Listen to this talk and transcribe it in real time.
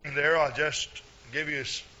there, I'll just give you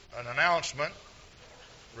an announcement.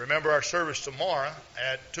 Remember our service tomorrow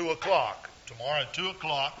at 2 o'clock. Tomorrow at 2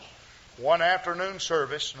 o'clock, one afternoon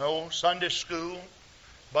service, no Sunday school.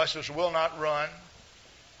 Buses will not run.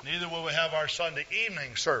 Neither will we have our Sunday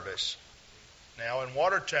evening service. Now in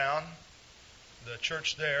Watertown, the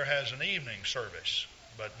church there has an evening service,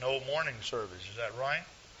 but no morning service. Is that right?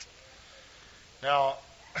 Now,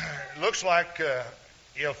 it looks like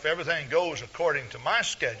if everything goes according to my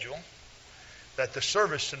schedule, that the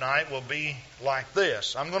service tonight will be like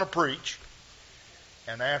this. I'm going to preach,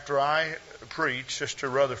 and after I preach, Sister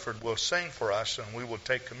Rutherford will sing for us, and we will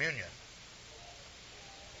take communion.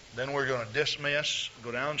 Then we're going to dismiss,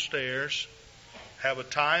 go downstairs, have a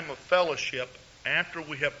time of fellowship after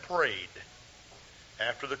we have prayed,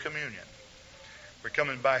 after the communion. We're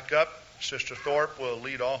coming back up. Sister Thorpe will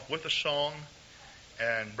lead off with a song,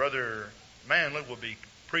 and Brother Manley will be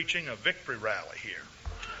preaching a victory rally here.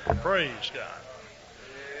 Praise God.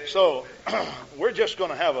 So, we're just going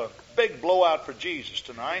to have a big blowout for Jesus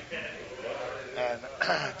tonight, and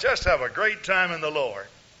just have a great time in the Lord.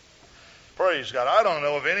 Praise God. I don't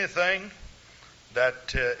know of anything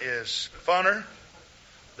that is funner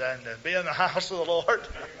than to be in the house of the Lord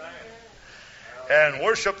and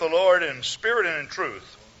worship the Lord in spirit and in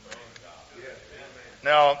truth.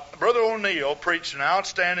 Now, Brother O'Neill preached an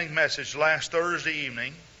outstanding message last Thursday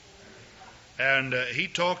evening, and he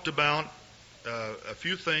talked about a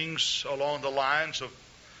few things along the lines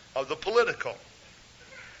of the political.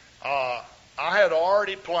 I had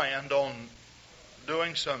already planned on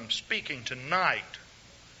doing some speaking tonight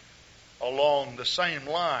along the same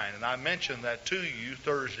line, and I mentioned that to you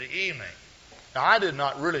Thursday evening. Now, I did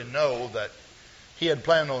not really know that he had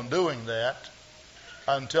planned on doing that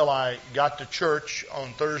until I got to church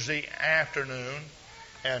on Thursday afternoon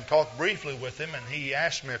and talked briefly with him, and he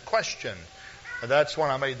asked me a question. And that's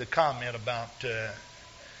when I made the comment about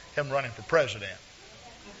him running for president.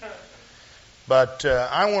 But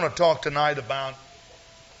I want to talk tonight about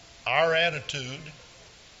our attitude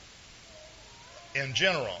in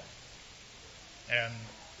general. And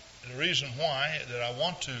the reason why that I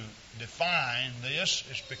want to define this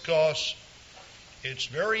is because it's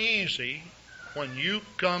very easy when you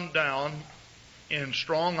come down in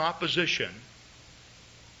strong opposition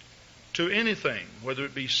to anything, whether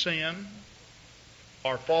it be sin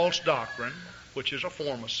or false doctrine, which is a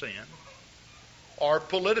form of sin, or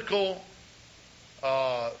political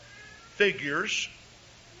figures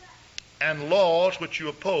and laws which you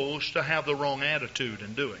oppose, to have the wrong attitude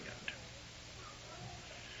in doing it.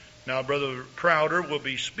 Now, Brother Crowder will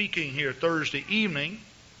be speaking here Thursday evening,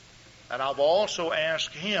 and I've also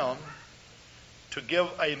asked him to give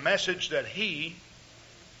a message that he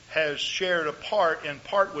has shared in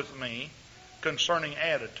part with me concerning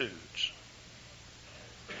attitudes.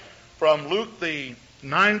 From Luke the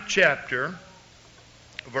 9th chapter,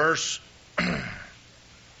 verse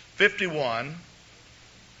 51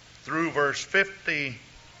 through verse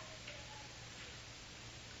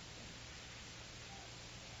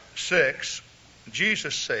 56,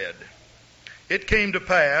 Jesus said, "It came to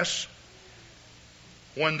pass,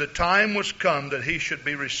 when the time was come that he should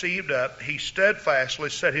be received up, he steadfastly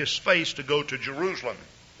set his face to go to Jerusalem,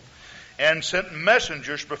 and sent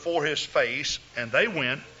messengers before his face, and they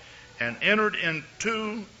went and entered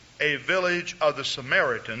into a village of the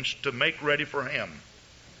Samaritans to make ready for him.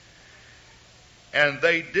 And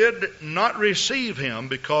they did not receive him,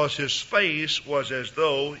 because his face was as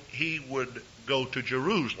though he would go to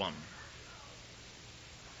Jerusalem.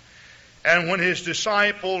 And when his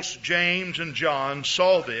disciples, James and John,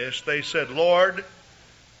 saw this, they said, Lord,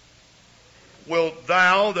 wilt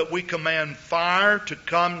thou that we command fire to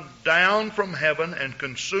come down from heaven and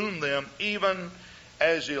consume them, even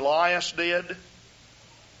as Elias did?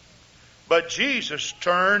 But Jesus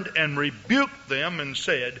turned and rebuked them and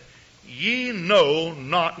said, Ye know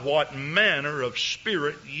not what manner of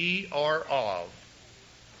spirit ye are of.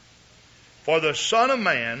 For the Son of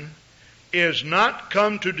Man is not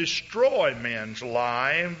come to destroy men's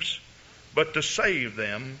lives, but to save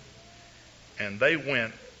them. And they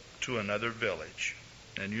went to another village."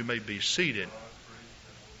 And you may be seated.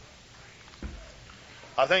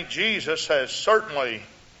 I think Jesus has certainly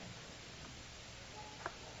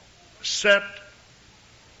set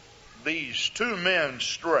these two men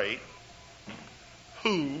straight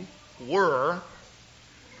who were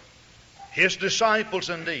his disciples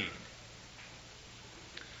indeed.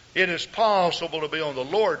 It is possible to be on the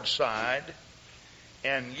Lord's side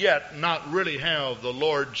and yet not really have the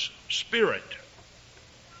Lord's Spirit.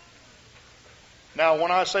 Now,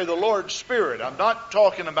 when I say the Lord's Spirit, I'm not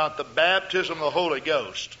talking about the baptism of the Holy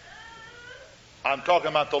Ghost. I'm talking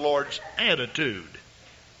about the Lord's attitude.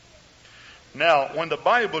 Now, when the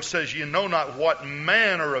Bible says you know not what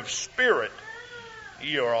manner of spirit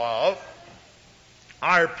you are of,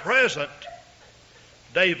 our present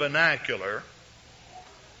day vernacular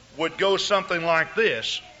would go something like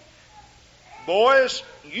this. Boys,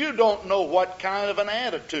 you don't know what kind of an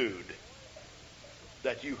attitude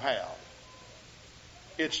that you have.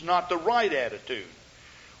 It's not the right attitude.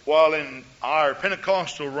 While in our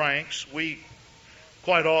Pentecostal ranks, we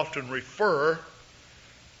quite often refer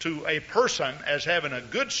to a person as having a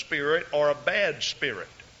good spirit or a bad spirit.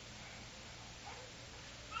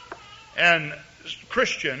 And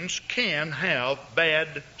Christians can have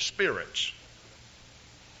bad spirits.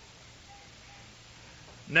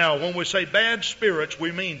 Now, when we say bad spirits,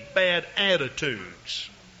 we mean bad attitudes.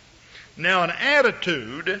 Now, an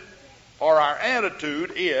attitude, or our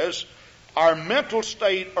attitude, is our mental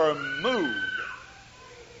state or mood.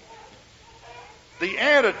 The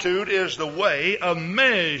attitude is the way of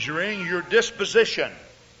measuring your disposition.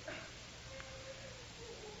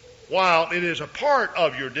 While it is a part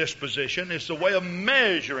of your disposition, it's the way of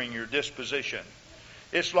measuring your disposition.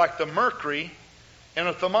 It's like the mercury in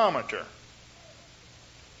a thermometer.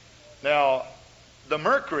 Now, the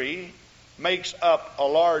mercury makes up a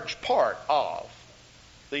large part of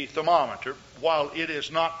the thermometer, while it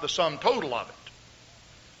is not the sum total of it.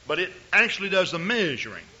 But it actually does the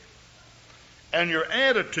measuring. And your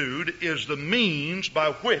attitude is the means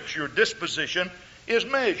by which your disposition is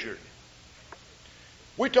measured.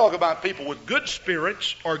 We talk about people with good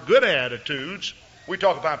spirits or good attitudes. We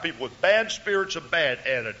talk about people with bad spirits or bad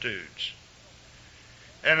attitudes.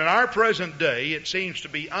 And in our present day, it seems to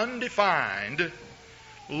be undefined,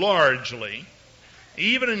 largely,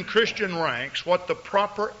 even in Christian ranks, what the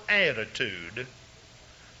proper attitude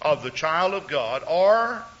of the child of God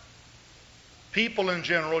or people in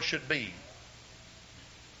general should be.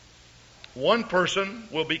 One person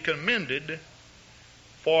will be commended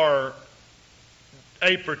for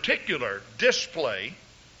a particular display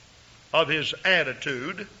of his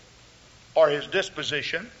attitude or his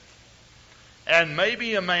disposition, and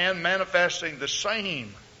maybe a man manifesting the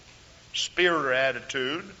same spirit or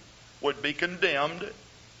attitude would be condemned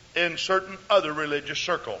in certain other religious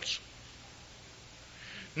circles.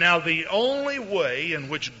 Now, the only way in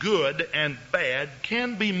which good and bad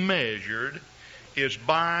can be measured is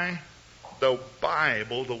by the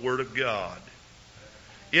Bible, the Word of God.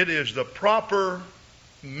 It is the proper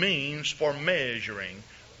means for measuring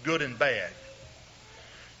good and bad.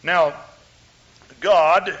 Now,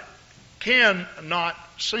 God cannot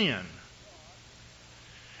sin.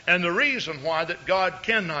 And the reason why that God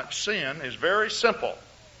cannot sin is very simple.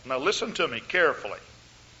 Now listen to me carefully.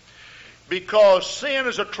 Because sin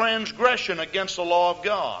is a transgression against the law of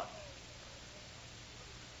God.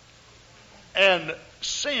 And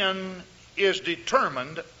sin is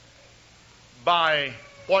determined by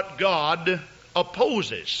what God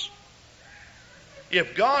opposes.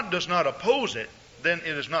 If God does not oppose it, then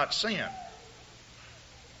it is not sin.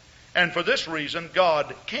 And for this reason,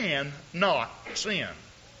 God cannot sin.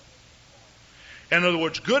 In other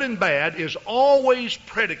words, good and bad is always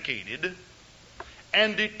predicated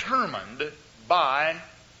and determined by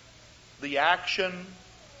the action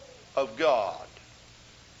of God.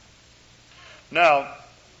 Now,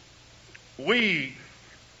 we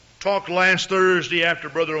talked last Thursday after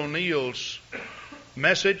Brother O'Neill's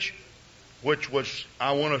message, which was,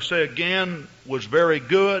 I want to say again, was very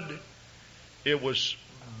good. It was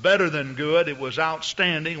better than good. It was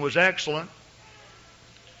outstanding. It was excellent.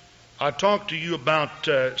 I talked to you about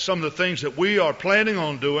some of the things that we are planning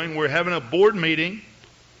on doing. We're having a board meeting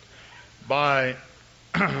with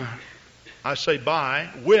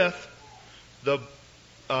the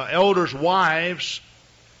elders' wives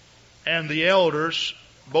and the elders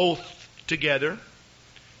both together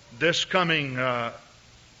this coming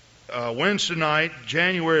Wednesday night,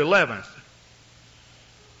 January 11th.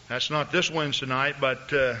 That's not this Wednesday night,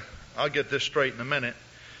 but I'll get this straight in a minute.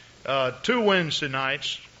 2 Wednesday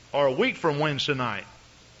nights, or a week from Wednesday night.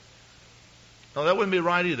 No, that wouldn't be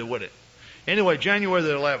right either, would it? Anyway, January the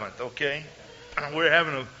 11th, okay? We're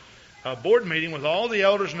having a board meeting with all the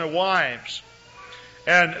elders and their wives.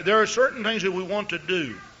 And there are certain things that we want to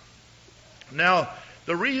do. Now,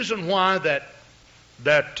 the reason why that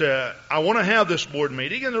I want to have this board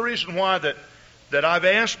meeting, and the reason why that I've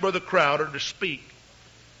asked Brother Crowder to speak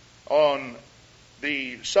on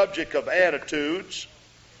the subject of attitudes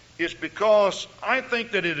is because I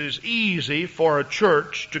think that it is easy for a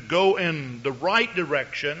church to go in the right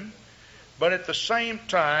direction, but at the same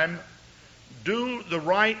time do the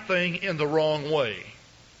right thing in the wrong way.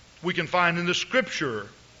 We can find in the Scripture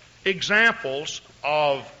examples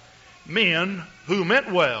of men who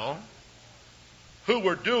meant well, who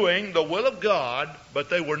were doing the will of God, but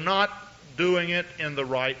they were not doing it in the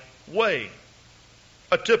right way.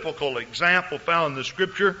 A typical example found in the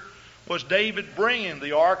Scripture was David bringing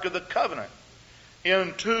the Ark of the Covenant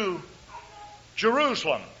into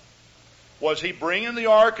Jerusalem. Was he bringing the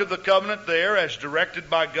Ark of the Covenant there as directed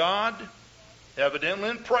by God? Evidently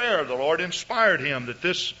in prayer, the Lord inspired him that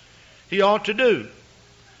this he ought to do.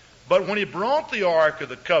 But when he brought the Ark of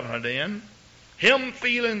the Covenant in, him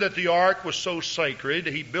feeling that the Ark was so sacred,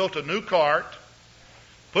 he built a new cart,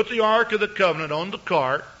 put the Ark of the Covenant on the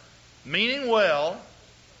cart, meaning well,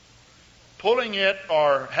 pulling it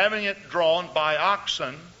or having it drawn by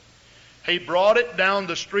oxen. He brought it down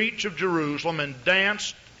the streets of Jerusalem and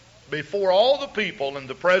danced before all the people in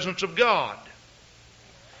the presence of God.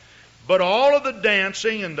 But all of the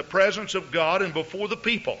dancing in the presence of God and before the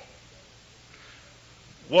people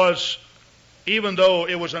was, even though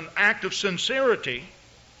it was an act of sincerity,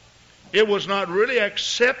 it was not really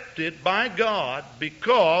accepted by God,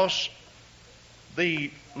 because the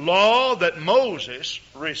law that Moses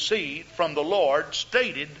received from the Lord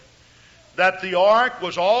stated that the ark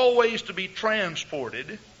was always to be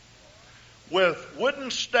transported with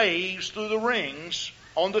wooden staves through the rings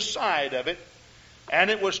on the side of it, and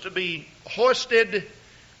it was to be hoisted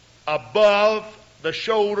above the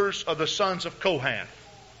shoulders of the sons of Kohath.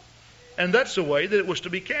 And that's the way that it was to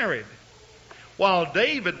be carried. While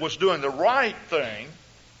David was doing the right thing,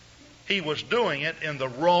 he was doing it in the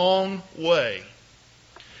wrong way.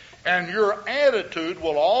 And your attitude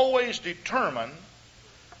will always determine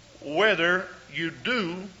whether you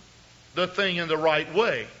do the thing in the right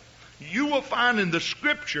way. You will find in the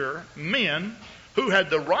Scripture men who had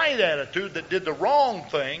the right attitude that did the wrong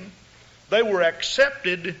thing. They were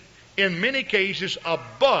accepted in many cases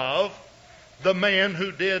above the man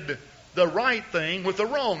who did the right thing with the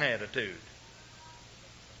wrong attitude.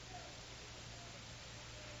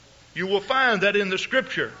 You will find that in the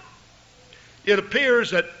Scripture. It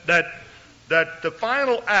appears that the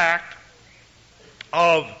final act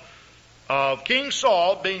of King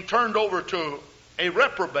Saul being turned over to a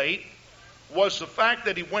reprobate was the fact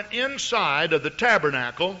that he went inside of the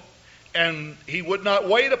tabernacle and he would not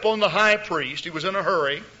wait upon the high priest. He was in a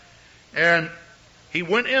hurry. And he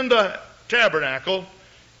went in the tabernacle,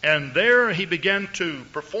 and there he began to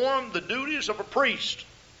perform the duties of a priest,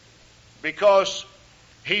 because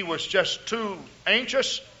he was just too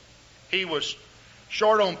anxious. He was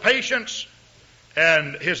short on patience,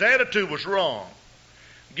 and his attitude was wrong.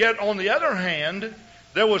 Yet on the other hand,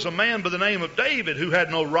 there was a man by the name of David who had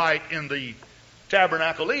no right in the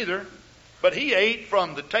tabernacle either, but he ate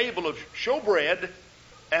from the table of showbread,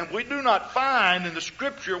 and we do not find in the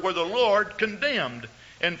Scripture where the Lord condemned.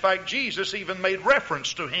 In fact, Jesus even made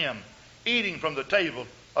reference to him eating from the table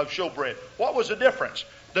of showbread. What was the difference?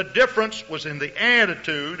 The difference was in the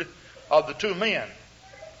attitude of the two men.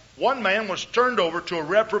 One man was turned over to a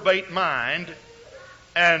reprobate mind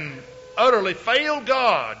and utterly failed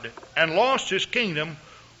God and lost his kingdom,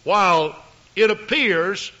 while it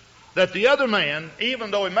appears that the other man,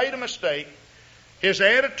 even though he made a mistake, his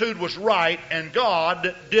attitude was right, and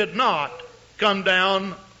God did not come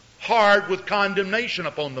down hard with condemnation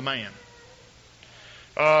upon the man.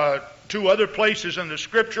 Two other places in the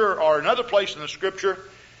Scripture, or another place in the Scripture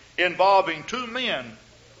involving two men,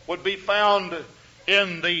 would be found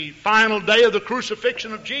in the final day of the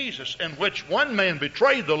crucifixion of Jesus, in which one man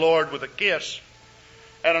betrayed the Lord with a kiss,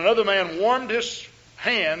 and another man warmed his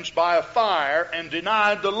hands by a fire and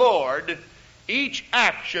denied the Lord, each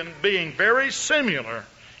action being very similar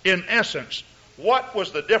in essence. What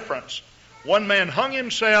was the difference? One man hung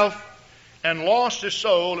himself and lost his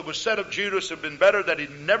soul. It was said of Judas, it had been better that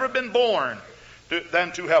he'd never been born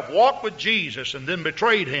than to have walked with Jesus and then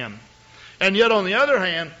betrayed him. And yet on the other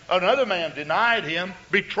hand, another man denied him,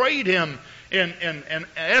 betrayed him in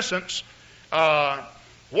essence.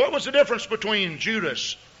 What was the difference between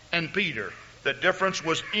Judas and Peter? The difference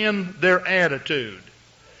was in their attitude.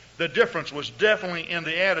 The difference was definitely in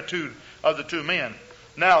the attitude of the two men.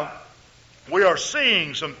 Now, we are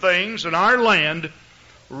seeing some things in our land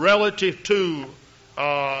relative to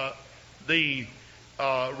the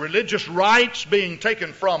religious rights being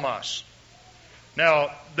taken from us.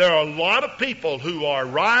 Now, there are a lot of people who are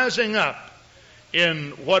rising up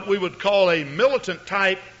in what we would call a militant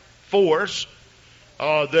type force.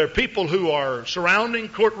 There are people who are surrounding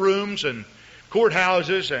courtrooms and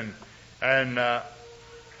courthouses and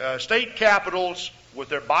state capitals with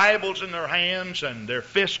their Bibles in their hands and their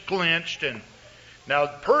fists clenched. And now,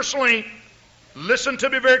 personally, listen to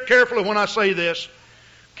me very carefully when I say this.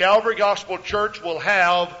 Calvary Gospel Church will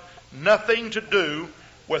have nothing to do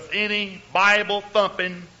with any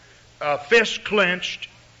Bible-thumping, fist-clenched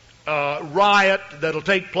riot that'll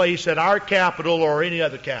take place at our capital or any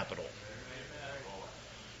other capital.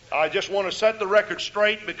 I just want to set the record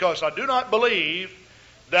straight because I do not believe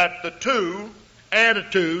that the two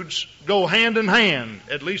attitudes go hand in hand,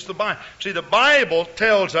 at least the Bible. See, the Bible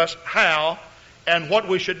tells us how and what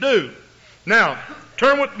we should do. Now,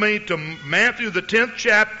 turn with me to Matthew the 10th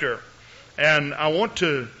chapter, and I want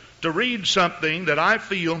to read something that I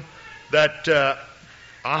feel that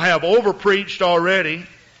I have overpreached already.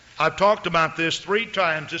 I've talked about this 3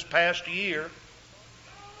 times this past year.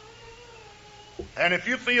 And if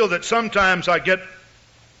you feel that sometimes I get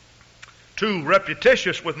too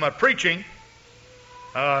repetitious with my preaching,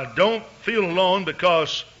 don't feel alone,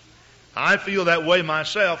 because I feel that way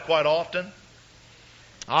myself quite often.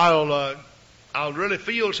 I'll really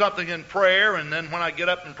feel something in prayer, and then when I get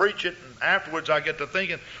up and preach it, and afterwards I get to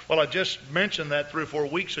thinking, well, I just mentioned that 3 or 4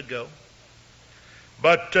 weeks ago.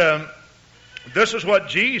 But this is what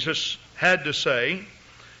Jesus had to say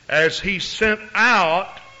as he sent out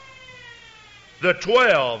the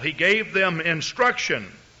 12. He gave them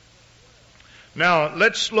instruction. Now,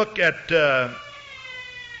 let's look at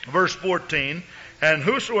verse 14. And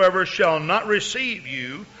whosoever shall not receive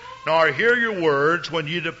you, nor hear your words, when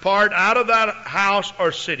you depart out of that house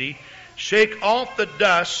or city, shake off the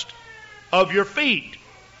dust of your feet.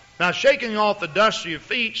 Now, shaking off the dust of your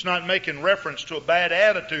feet is not making reference to a bad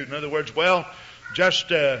attitude. In other words, well,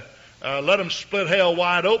 just let them split hell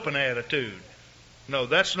wide open attitude. No,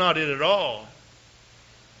 that's not it at all.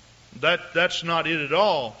 That's not it at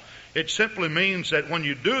all. It simply means that when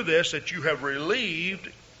you do this, that you have relieved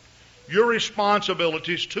your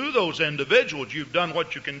responsibilities to those individuals. You've done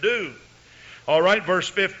what you can do. All right, verse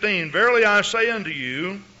 15. Verily I say unto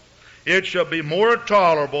you, it shall be more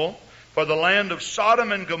tolerable for the land of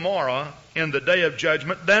Sodom and Gomorrah in the day of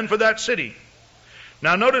judgment than for that city.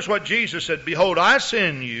 Now notice what Jesus said. Behold, I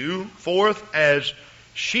send you forth as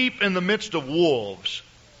sheep in the midst of wolves.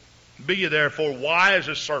 Be ye therefore wise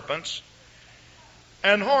as serpents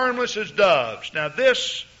and harmless as doves. Now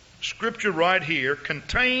this scripture right here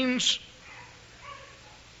contains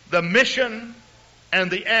the mission and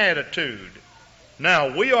the attitude.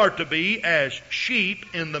 Now we are to be as sheep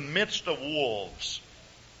in the midst of wolves.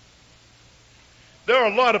 There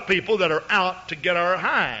are a lot of people that are out to get our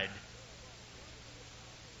hide.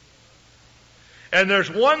 And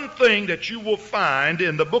there's one thing that you will find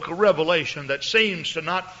in the book of Revelation that seems to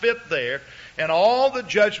not fit there, and all the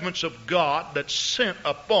judgments of God that's sent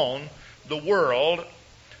upon the world.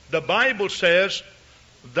 The Bible says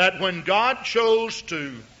that when God chose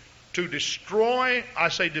to destroy, I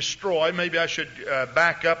say destroy, maybe I should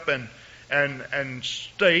back up and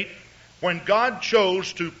state, when God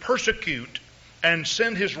chose to persecute and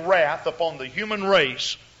send His wrath upon the human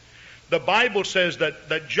race, the Bible says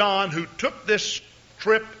that John, who took this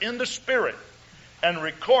trip in the Spirit and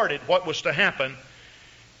recorded what was to happen,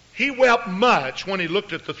 he wept much when he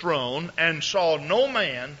looked at the throne and saw no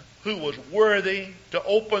man who was worthy to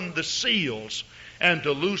open the seals and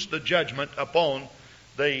to loose the judgment upon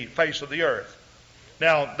the face of the earth.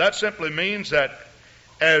 Now, that simply means that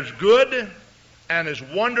as good and as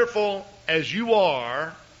wonderful as you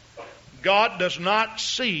are, God does not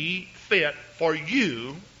see fit for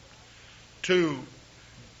you to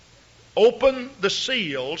open the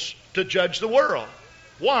seals to judge the world.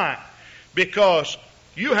 Why? Because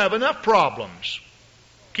you have enough problems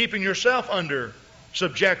keeping yourself under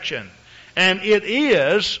subjection. And it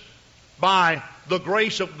is by the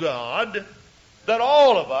grace of God that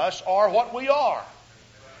all of us are what we are.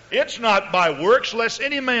 It's not by works, lest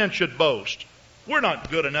any man should boast. We're not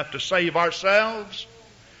good enough to save ourselves.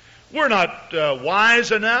 We're not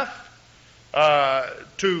wise enough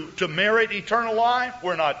to merit eternal life.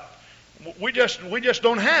 We just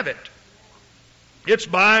don't have it. It's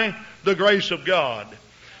by the grace of God.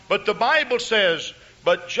 But the Bible says,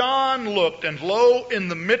 but John looked, and lo, in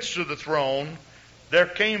the midst of the throne there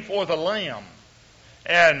came forth a lamb,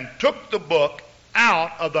 and took the book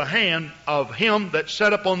out of the hand of him that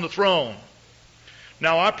sat upon the throne.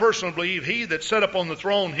 Now I personally believe he that sat upon the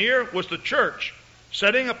throne here was the church,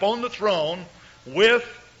 sitting upon the throne with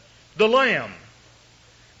the Lamb.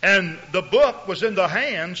 And the book was in the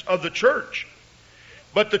hands of the church.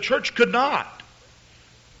 But the church could not.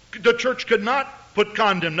 The church could not put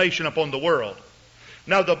condemnation upon the world.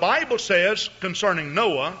 Now the Bible says concerning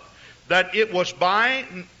Noah that it was by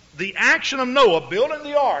the action of Noah building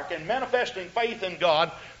the ark and manifesting faith in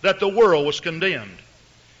God that the world was condemned.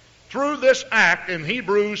 Through this act in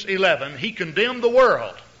Hebrews 11, he condemned the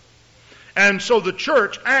world. And so the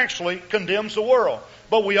church actually condemns the world.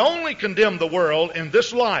 But we only condemn the world in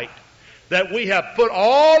this light, that we have put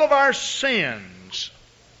all of our sins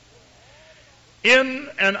in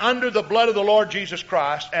and under the blood of the Lord Jesus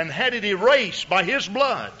Christ and had it erased by His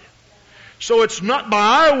blood. So it's not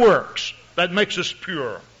by our works that makes us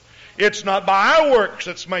pure. It's not by our works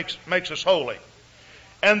that makes us holy.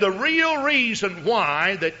 And the real reason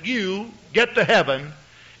why that you get to heaven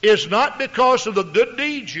is not because of the good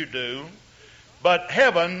deeds you do, but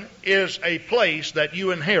heaven is a place that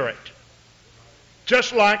you inherit.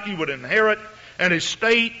 Just like you would inherit an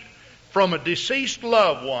estate from a deceased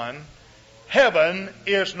loved one, heaven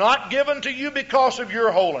is not given to you because of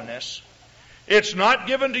your holiness. It's not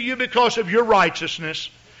given to you because of your righteousness.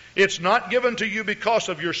 It's not given to you because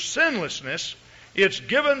of your sinlessness. It's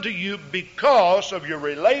given to you because of your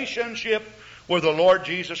relationship with the Lord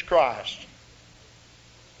Jesus Christ.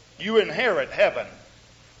 You inherit heaven.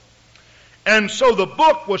 And so the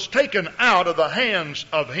book was taken out of the hands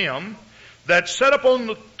of Him that sat upon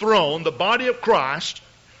the throne, the body of Christ,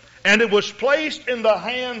 and it was placed in the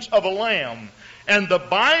hands of a lamb. And the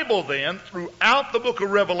Bible then, throughout the book of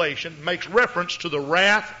Revelation, makes reference to the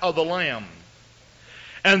wrath of the Lamb.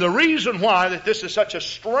 And the reason why that this is such a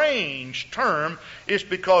strange term is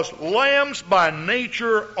because lambs by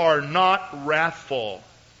nature are not wrathful.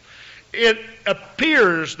 It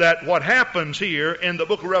appears that what happens here in the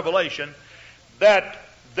book of Revelation, that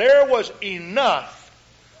there was enough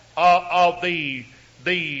of the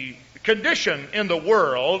condition in the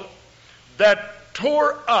world that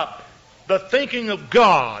tore up the thinking of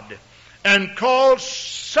God and caused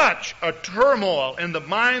such a turmoil in the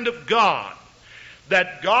mind of God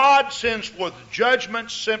that God sends forth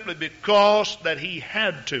judgment simply because that He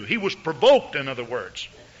had to. He was provoked, in other words.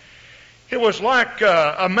 It was like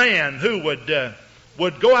a man who would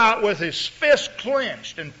go out with his fist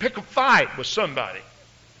clenched and pick a fight with somebody.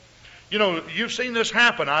 You know, you've seen this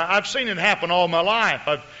happen. I've seen it happen all my life.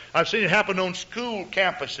 I've seen it happen on school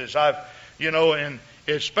campuses. And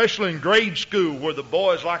especially in grade school where the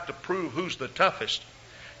boys like to prove who's the toughest.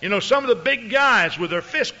 You know, some of the big guys with their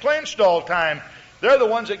fists clenched all the time, they're the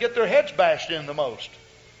ones that get their heads bashed in the most.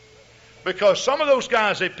 Because some of those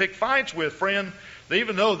guys they pick fights with, friend,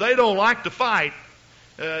 even though they don't like to fight,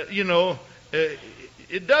 it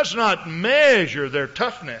does not measure their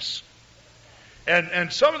toughness.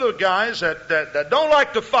 And some of the guys that don't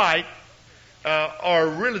like to fight are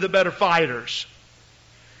really the better fighters.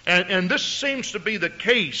 And this seems to be the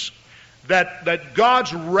case, that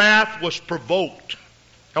God's wrath was provoked,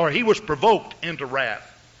 or He was provoked into wrath.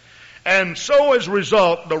 And so as a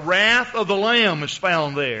result, the wrath of the Lamb is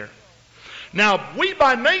found there. Now, we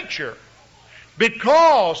by nature,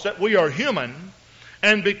 because that we are human,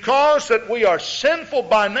 and because that we are sinful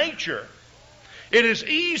by nature, it is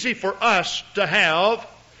easy for us to have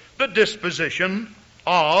the disposition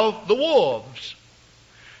of the wolves.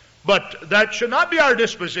 But that should not be our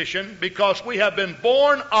disposition, because we have been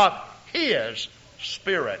born of His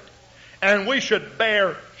Spirit. And we should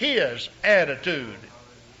bear His attitude.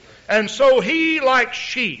 And so He, like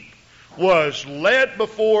sheep, was led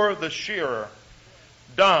before the shearer,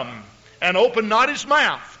 dumb, and opened not His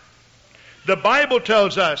mouth. The Bible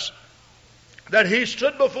tells us that He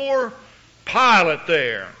stood before Pilate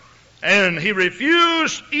there, and He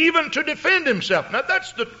refused even to defend Himself. Now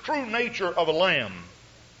that's the true nature of a lamb.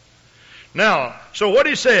 Now, so what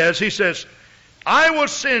He says, I will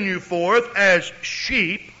send you forth as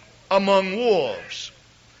sheep among wolves.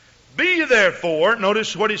 Be ye therefore,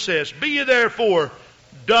 notice what He says, be ye therefore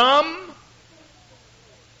dumb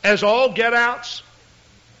as all get-outs.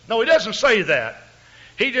 No, He doesn't say that.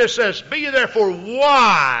 He just says, be ye therefore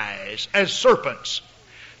wise as serpents.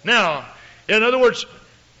 Now, in other words,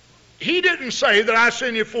 He didn't say that I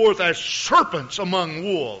send you forth as serpents among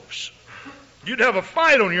wolves. You'd have a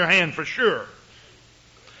fight on your hand for sure.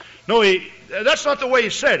 No, that's not the way He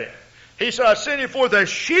said it. He said, I send you forth as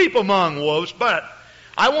sheep among wolves, but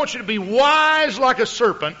I want you to be wise like a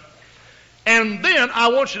serpent, and then I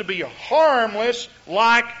want you to be harmless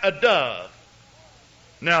like a dove.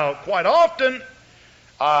 Now, quite often,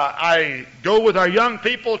 I go with our young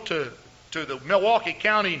people to the Milwaukee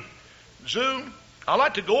County Zoo. I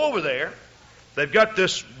like to go over there. They've got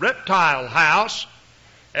this reptile house,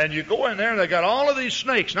 and you go in there and they got all of these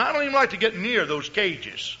snakes. Now, I don't even like to get near those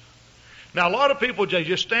cages. Now, a lot of people, they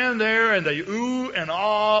just stand there and they ooh and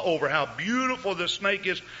ah over how beautiful this snake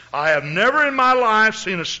is. I have never in my life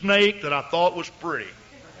seen a snake that I thought was pretty.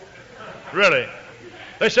 Really.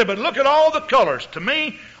 They said, but look at all the colors. To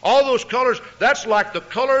me, all those colors, that's like the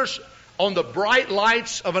colors on the bright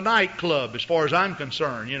lights of a nightclub as far as I'm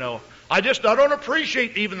concerned, you know. I don't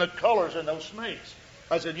appreciate even the colors in those snakes.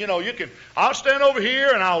 I said, I'll stand over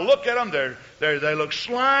here and I'll look at them. They look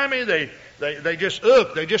slimy. They just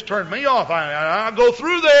turn me off. I go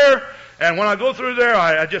through there, and when I go through there,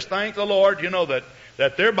 I just thank the Lord,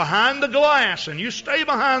 that they're behind the glass, and you stay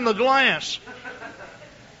behind the glass.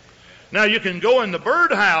 Now you can go in the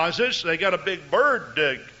bird houses. They got a big bird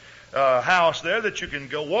house there that you can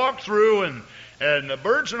go walk through, and the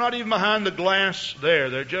birds are not even behind the glass there.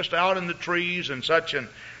 They're just out in the trees and such, and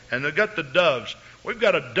they've got the doves. We've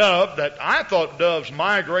got a dove that I thought doves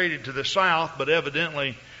migrated to the south, but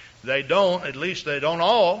evidently they don't. At least they don't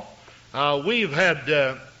all. We've had,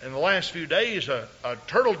 in the last few days, a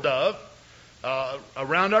turtle dove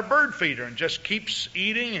around our bird feeder and just keeps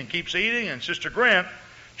eating and keeps eating. And Sister Grant,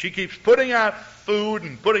 she keeps putting out food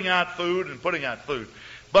and putting out food and putting out food.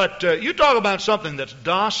 But you talk about something that's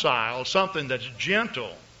docile, something that's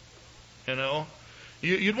gentle,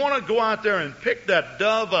 You'd want to go out there and pick that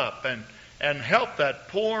dove up and help that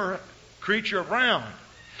poor creature around.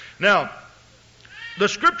 Now, the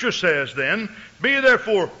Scripture says then, be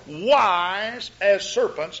therefore wise as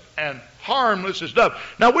serpents and harmless as doves.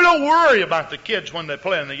 Now, we don't worry about the kids when they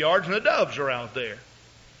play in the yards and the doves are out there.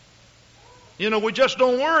 We just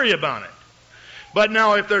don't worry about it. But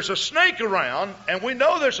now, if there's a snake around, and we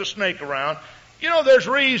know there's a snake around, there's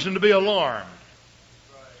reason to be alarmed.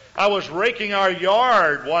 I was raking our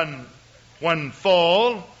yard one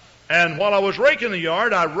fall, and while I was raking the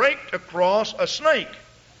yard, I raked across a snake.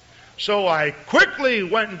 So I quickly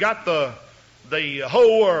went and got the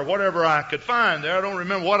hoe or whatever I could find there. I don't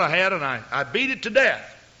remember what I had, and I beat it to death.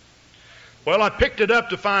 Well, I picked it up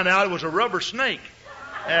to find out it was a rubber snake,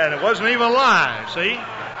 and it wasn't even alive, see?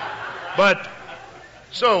 But,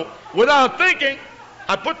 so, without thinking,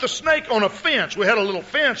 I put the snake on a fence. We had a little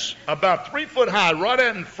fence about 3 foot high right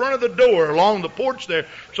out in front of the door along the porch there.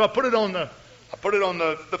 So I put it on the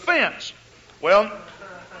fence. Well,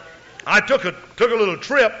 I took a little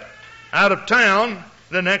trip out of town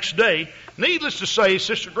the next day. Needless to say,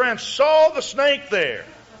 Sister Grant saw the snake there.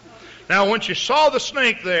 Now, when she saw the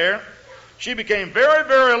snake there, she became very,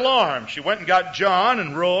 very alarmed. She went and got John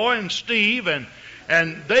and Roy and Steve, and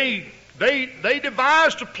they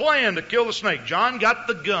devised a plan to kill the snake. John got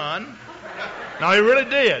the gun. Now, he really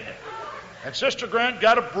did. And Sister Grant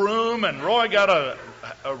got a broom, and Roy got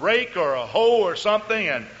a rake or a hoe or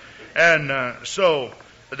something, and so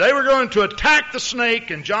they were going to attack the snake,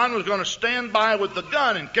 and John was going to stand by with the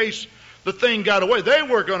gun in case the thing got away. They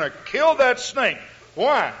were going to kill that snake.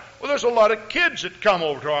 Why? Well, there's a lot of kids that come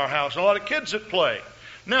over to our house, and a lot of kids that play.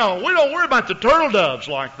 Now, we don't worry about the turtle doves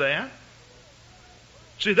like that.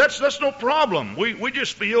 See, that's no problem. We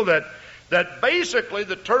just feel that basically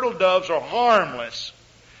the turtle doves are harmless.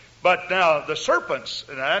 But now the serpents,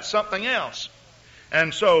 that's something else.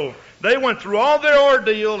 And so they went through all their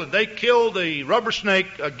ordeal, and they killed the rubber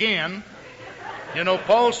snake again.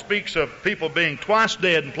 Paul speaks of people being twice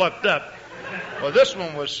dead and plucked up. Well, this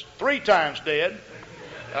one was 3 times dead.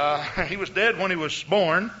 He was dead when he was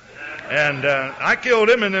born. And I killed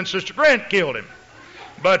him, and then Sister Grant killed him.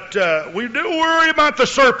 But we do worry about the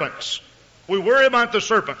serpents. We worry about the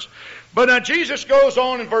serpents. But now Jesus goes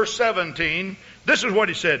on in verse 17. This is what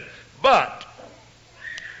he said. But,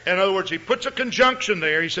 in other words, he puts a conjunction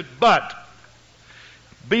there. He said, but,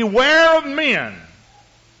 beware of men,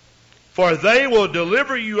 for they will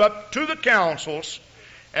deliver you up to the councils,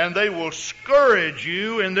 and they will scourge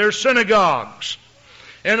you in their synagogues.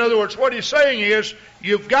 In other words, what he's saying is,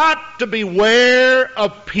 you've got to beware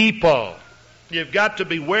of people. You've got to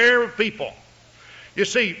beware of people. You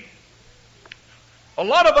see, a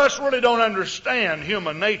lot of us really don't understand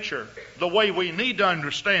human nature the way we need to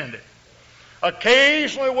understand it.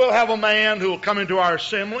 Occasionally we'll have a man who will come into our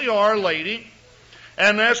assembly or a lady,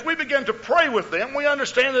 and as we begin to pray with them, we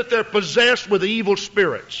understand that they're possessed with evil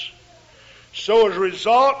spirits. So as a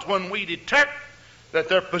result, when we detect that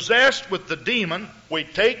they're possessed with the demon, we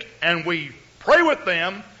take and we pray with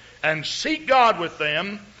them and seek God with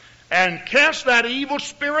them and cast that evil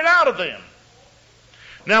spirit out of them.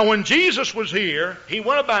 Now, when Jesus was here, he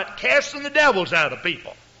went about casting the devils out of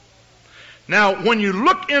people. Now, when you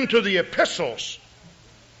look into the epistles,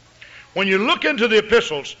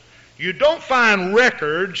 you don't find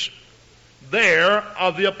records there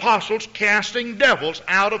of the apostles casting devils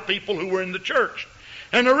out of people who were in the church.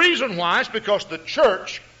 And the reason why is because the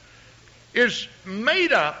church is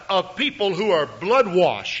made up of people who are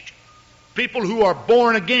blood-washed, people who are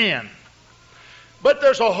born again. But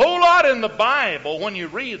there's a whole lot in the Bible, when you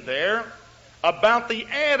read there, about the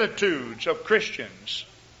attitudes of Christians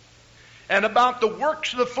and about the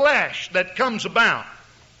works of the flesh that comes about.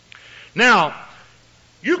 Now,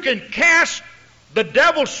 You can cast the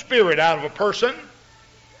devil's spirit out of a person,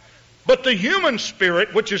 but the human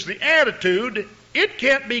spirit, which is the attitude, it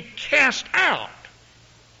can't be cast out.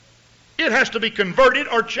 It has to be converted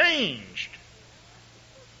or changed.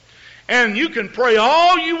 And you can pray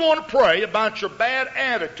all you want to pray about your bad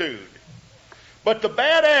attitude, but the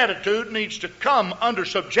bad attitude needs to come under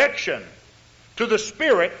subjection to the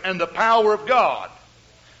Spirit and the power of God.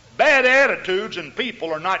 Bad attitudes in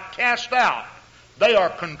people are not cast out. They are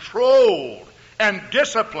controlled and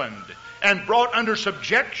disciplined and brought under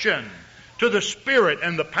subjection to the Spirit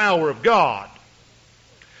and the power of God.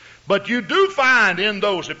 But you do find in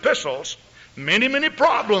those epistles many, many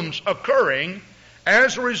problems occurring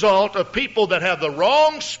as a result of people that have the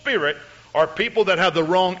wrong spirit or people that have the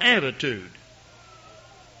wrong attitude.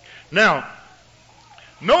 Now,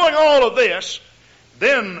 knowing all of this,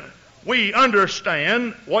 then we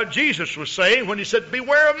understand what Jesus was saying when he said,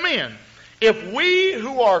 beware of men. If we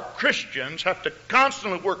who are Christians have to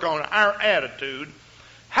constantly work on our attitude,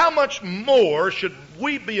 how much more should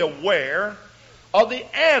we be aware of the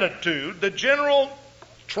attitude, the general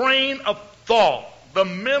train of thought, the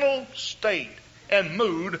mental state and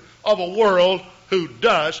mood of a world who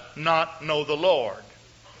does not know the Lord?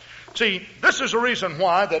 See, this is the reason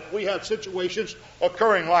why that we have situations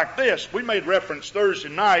occurring like this. We made reference Thursday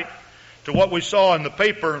night to what we saw in the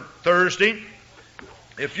paper Thursday.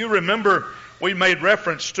 If you remember, we made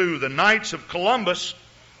reference to the Knights of Columbus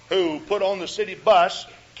who put on the city bus,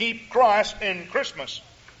 "Keep Christ in Christmas."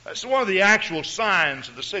 That's one of the actual signs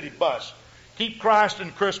of the city bus. "Keep Christ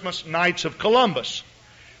in Christmas, Knights of Columbus."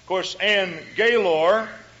 Of course, Ann Gaylor,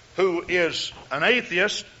 who is an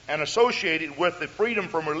atheist and associated with the Freedom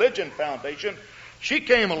from Religion Foundation, she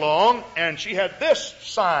came along and she had this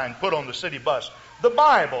sign put on the city bus: "The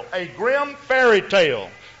Bible, a grim fairy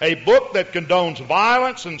tale. A book that condones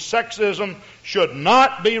violence and sexism should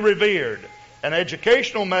not be revered. An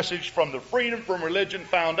educational message from the Freedom from Religion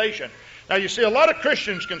Foundation." Now you see, a lot of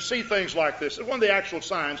Christians can see things like this. It's one of the actual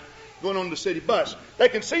signs going on the city bus. They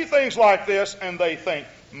can see things like this and they think,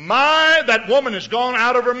 my, that woman has gone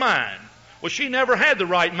out of her mind. Well, she never had the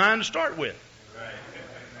right mind to start with.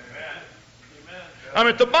 I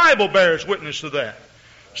mean, the Bible bears witness to that.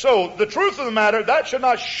 So the truth of the matter, that should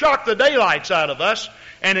not shock the daylights out of us,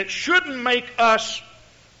 and it shouldn't make us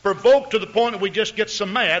provoked to the point that we just get so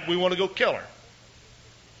mad we want to go kill her.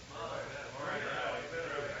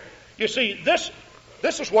 You see, this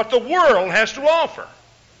is what the world has to offer.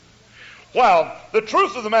 While the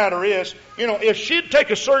truth of the matter is, if she'd take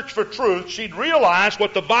a search for truth, she'd realize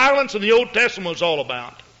what the violence in the Old Testament was all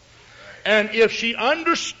about. And if she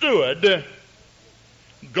understood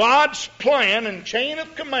God's plan and chain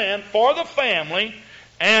of command for the family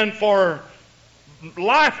and for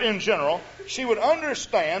life in general, she would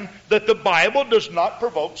understand that the Bible does not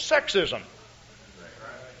provoke sexism.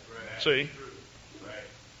 See?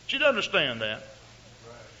 She'd understand that.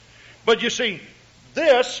 But you see,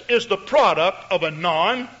 this is the product of a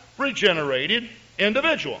non-regenerated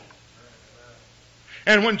individual.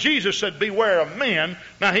 And when Jesus said, beware of men,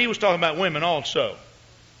 now he was talking about women also.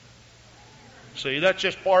 See, that's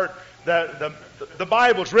just part, the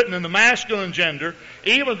Bible's written in the masculine gender,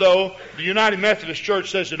 even though the United Methodist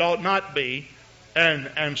Church says it ought not be,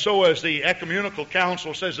 and so as the Ecumenical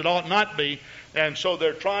Council says it ought not be, and so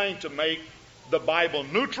they're trying to make the Bible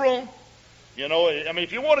neutral.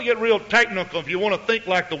 If you want to get real technical, if you want to think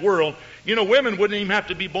like the world, women wouldn't even have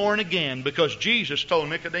to be born again, because Jesus told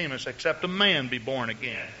Nicodemus, except a man be born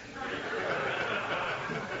again.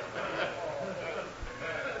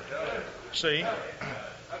 See?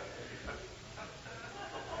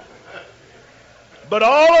 But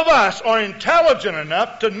all of us are intelligent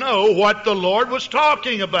enough to know what the Lord was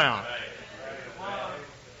talking about.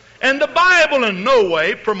 And the Bible in no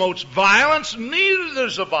way promotes violence, neither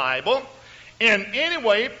does the Bible in any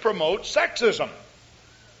way promote sexism.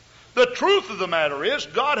 The truth of the matter is,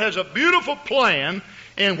 God has a beautiful plan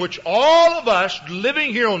in which all of us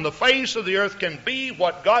living here on the face of the earth can be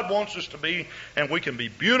what God wants us to be, and we can be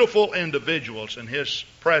beautiful individuals in His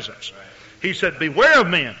presence. He said, beware of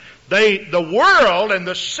men. The world and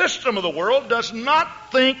the system of the world does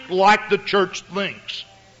not think like the church thinks.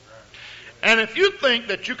 And if you think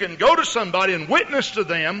that you can go to somebody and witness to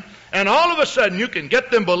them, and all of a sudden you can get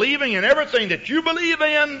them believing in everything that you believe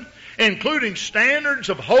in, including standards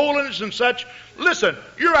of holiness and such, listen,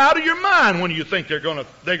 you're out of your mind when you think they're going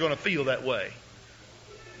to feel that way.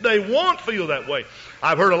 They won't feel that way.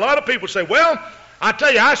 I've heard a lot of people say, well, I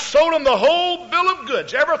tell you, I sold them the whole bill of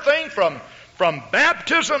goods, everything from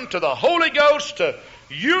baptism to the Holy Ghost to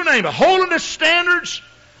you name it, holiness standards.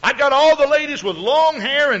 I got all the ladies with long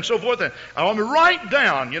hair and so forth. And I want to write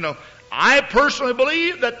down, I personally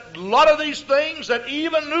believe that a lot of these things that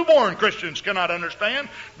even newborn Christians cannot understand,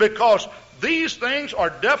 because these things are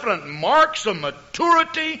definite marks of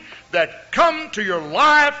maturity that come to your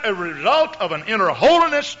life as a result of an inner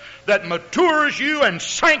holiness that matures you and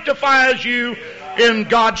sanctifies you in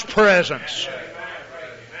God's presence.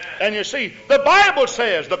 And you see, the Bible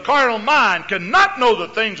says the carnal mind cannot know the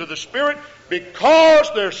things of the Spirit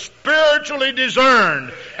because they're spiritually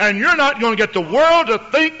discerned. And you're not going to get the world to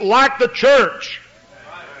think like the church.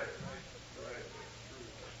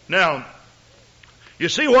 Now, you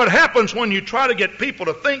see what happens when you try to get people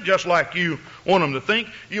to think just like you want them to think?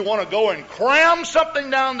 You want to go and cram something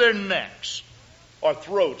down their necks. Or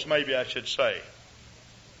throats, maybe I should say.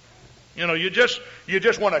 You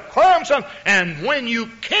just want to cram something. And when you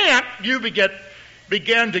can't, you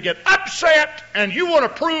begin to get upset, and you want to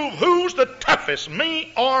prove who's the toughest,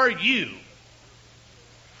 me or you.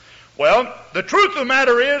 Well, the truth of the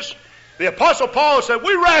matter is, the Apostle Paul said,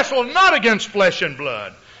 we wrestle not against flesh and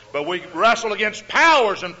blood, but we wrestle against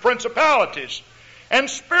powers and principalities and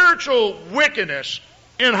spiritual wickedness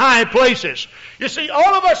in high places. You see,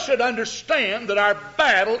 all of us should understand that our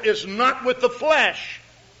battle is not with the flesh.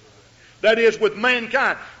 That is, with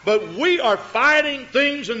mankind. But we are fighting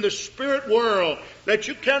things in the spirit world that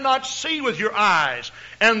you cannot see with your eyes.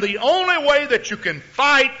 And the only way that you can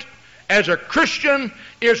fight as a Christian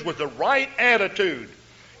is with the right attitude.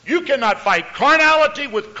 You cannot fight carnality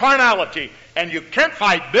with carnality. And you can't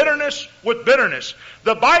fight bitterness with bitterness.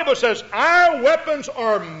 The Bible says our weapons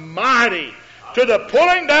are mighty to the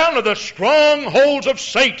pulling down of the strongholds of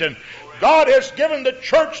Satan. God has given the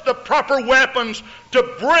church the proper weapons to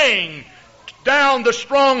bring down the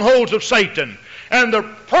strongholds of Satan. And the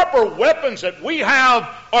proper weapons that we have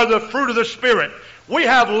are the fruit of the Spirit. We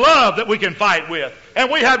have love that we can fight with.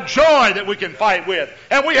 And we have joy that we can fight with.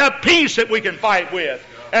 And we have peace that we can fight with.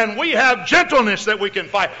 And we have gentleness that we can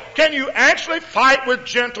fight. Can you actually fight with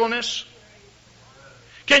gentleness?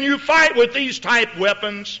 Can you fight with these type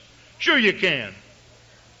weapons? Sure you can.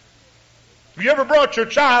 Have you ever brought your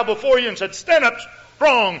child before you and said, stand up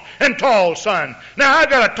strong and tall, son. Now I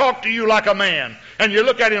got to talk to you like a man. And you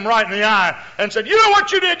look at him right in the eye and said, you know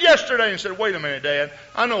what you did yesterday? And said, wait a minute, Dad.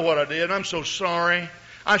 I know what I did. I'm so sorry.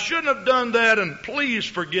 I shouldn't have done that, and please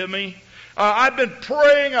forgive me. I've been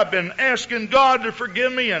praying. I've been asking God to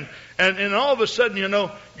forgive me. And all of a sudden,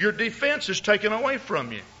 your defense is taken away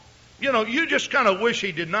from you. You just kind of wish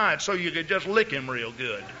he denied so you could just lick him real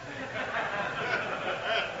good.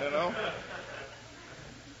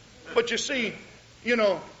 But you see, he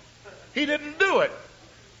didn't do it.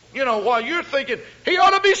 While you're thinking, he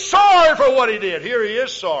ought to be sorry for what he did. Here he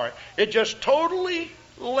is sorry. It just totally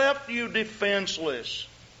left you defenseless.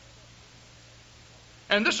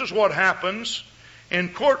 And this is what happens in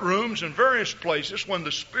courtrooms and various places when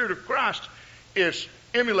the Spirit of Christ is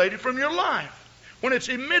emulated from your life. When it's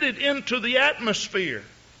emitted into the atmosphere.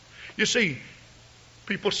 You see,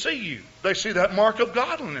 people see you. They see that mark of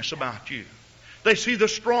godliness about you. They see the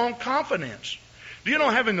strong confidence. Do you know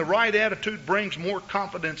having the right attitude brings more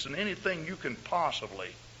confidence than anything you can possibly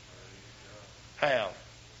have?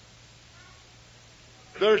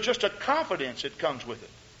 There's just a confidence that comes with it.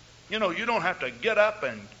 You don't have to get up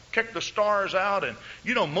and kick the stars out. And,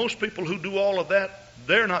 most people who do all of that,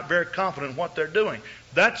 they're not very confident in what they're doing.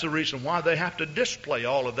 That's the reason why they have to display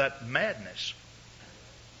all of that madness.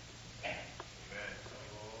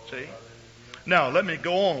 See? Now, let me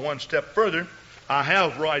go on one step further. I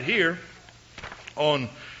have right here on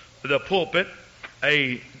the pulpit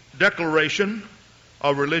a declaration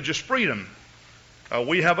of religious freedom.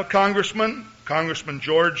 We have a Congressman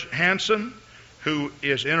George Hanson, who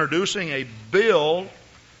is introducing a bill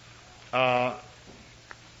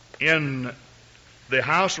in the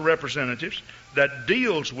House of Representatives that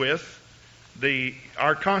deals with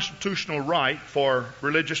our constitutional right for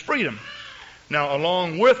religious freedom. Now,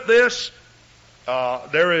 along with this,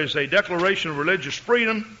 there is a Declaration of Religious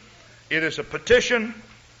Freedom. It is a petition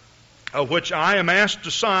which I am asked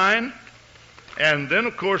to sign. And then,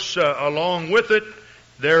 of course, along with it,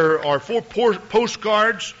 there are 4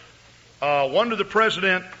 postcards, 1 to the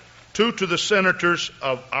President, 2 to the senators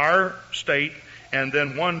of our state, and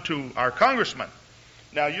then 1 to our congressman.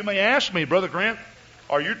 Now, you may ask me, Brother Grant,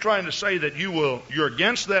 are you trying to say that you're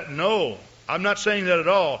against that? No, I'm not saying that at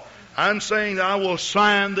all. I'm saying that I will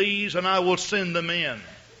sign these and I will send them in.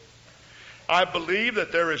 I believe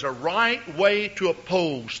that there is a right way to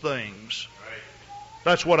oppose things.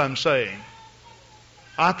 That's what I'm saying.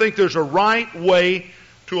 I think there's a right way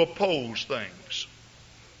to oppose things.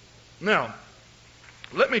 Now,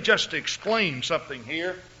 let me just explain something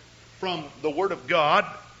here from the Word of God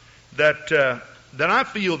that I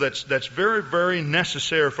feel that's very, very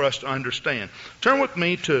necessary for us to understand. Turn with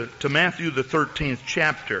me to Matthew the 13th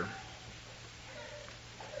chapter.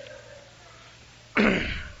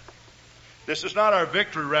 This is not our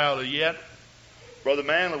victory rally yet. Brother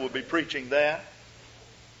Manley will be preaching that.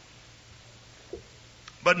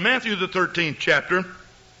 But Matthew the 13th chapter,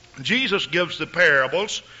 Jesus gives the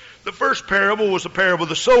parables. The first parable was the parable of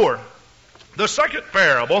the sower. The second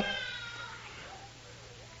parable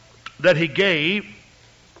that he gave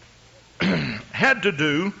had to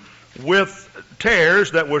do with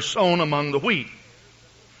tares that were sown among the wheat.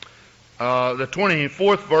 The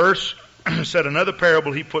 24th verse said, another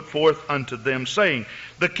parable he put forth unto them, saying,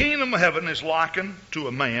 the kingdom of heaven is likened to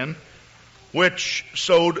a man which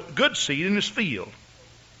sowed good seed in his field.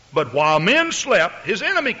 But while men slept, his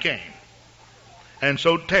enemy came and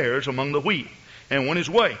sowed tares among the wheat and went his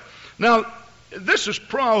way. Now, this is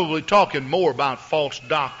probably talking more about false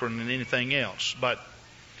doctrine than anything else. But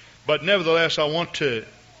nevertheless, I want to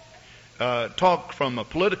talk from a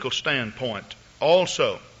political standpoint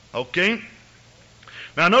also. Okay?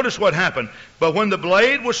 Now notice what happened. But when the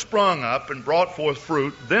blade was sprung up and brought forth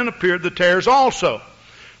fruit, then appeared the tares also.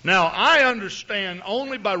 Now I understand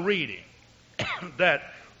only by reading that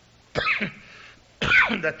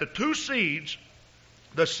that the two seeds,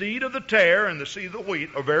 the seed of the tare and the seed of the wheat,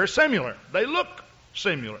 are very similar. They look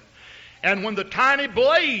similar. And when the tiny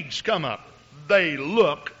blades come up, they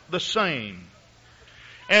look the same.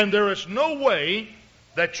 And there is no way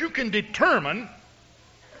that you can determine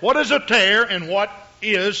what is a tare and what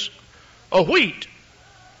is a wheat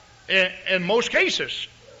in most cases.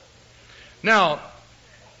 Now,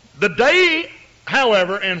 the day,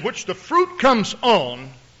 however, in which the fruit comes on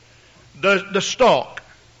the stalk,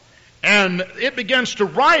 and it begins to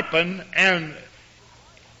ripen, and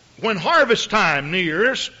when harvest time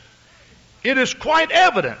nears, it is quite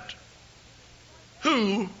evident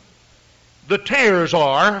who the tares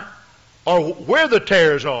are, or where the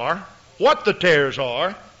tares are, what the tares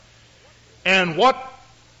are, and what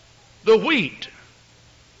the wheat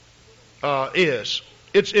is.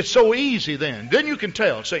 It's so easy then. Then you can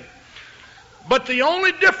tell. See, but the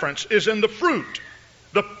only difference is in the fruit,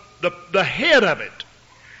 the head of it,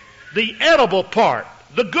 the edible part,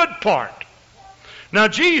 the good part. Now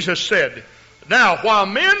Jesus said, now while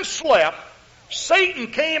men slept, Satan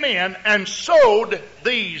came in and sowed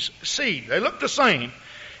these seed. They looked the same.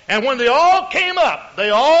 And when they all came up,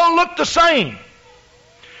 they all looked the same.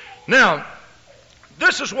 Now,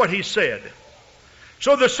 this is what he said.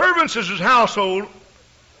 So the servants of his household,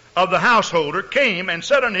 of the householder, came and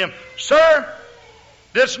said unto him, Sir,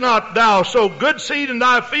 didst not thou sow good seed in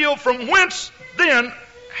thy field? From whence then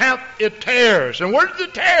hath it tares? And where did the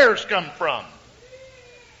tares come from?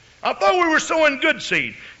 I thought we were sowing good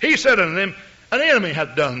seed. He said unto them, An enemy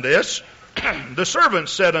hath done this. The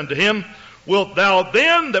servants said unto him, Wilt thou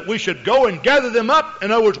then that we should go and gather them up?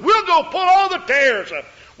 In other words, we'll go pull all the tares up.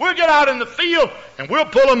 We'll get out in the field and we'll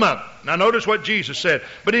pull them up. Now notice what Jesus said.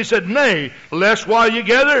 But he said, Nay, lest while you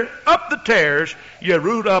gather up the tares, you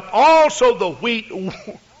root up also the wheat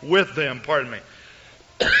with them. Pardon me.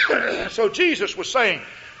 So Jesus was saying,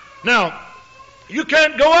 now, you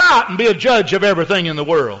can't go out and be a judge of everything in the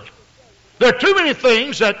world. There are too many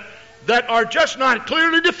things that are just not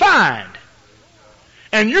clearly defined.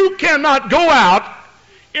 And you cannot go out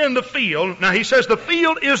in the field. Now he says the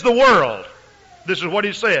field is the world. This is what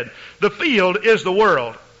he said. The field is the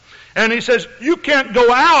world. And he says you can't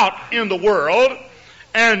go out in the world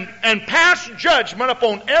and pass judgment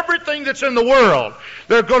upon everything that's in the world.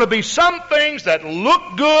 There are going to be some things that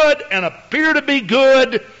look good and appear to be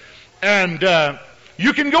good. And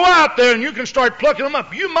you can go out there and you can start plucking them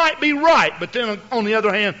up. You might be right, but then on the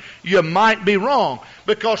other hand, you might be wrong.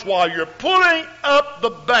 Because while you're pulling up the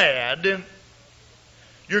bad,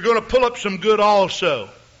 you're going to pull up some good also.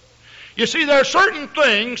 You see, there are certain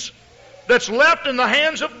things that's left in the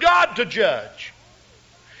hands of God to judge.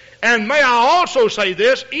 And may I also say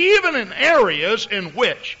this, even in areas in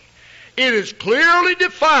which it is clearly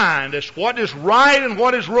defined as what is right and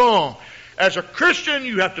what is wrong. As a Christian,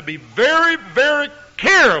 you have to be very, very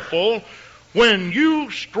careful when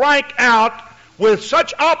you strike out with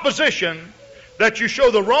such opposition that you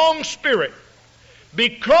show the wrong spirit.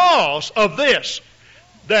 Because of this,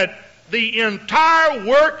 that the entire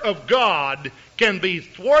work of God can be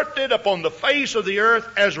thwarted upon the face of the earth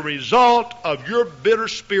as a result of your bitter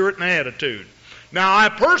spirit and attitude. Now, I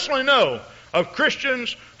personally know of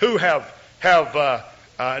Christians who have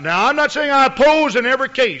now I'm not saying I oppose in every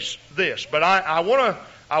case this, but I want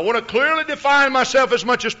to clearly define myself as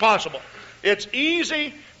much as possible. It's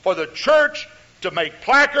easy for the church to make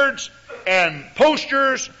placards and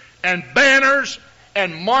posters and banners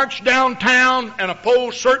and march downtown and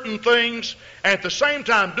oppose certain things, and at the same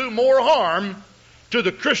time do more harm to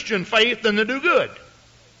the Christian faith than they do good.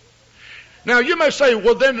 Now you may say,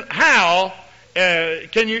 well then how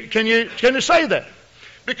can you say that?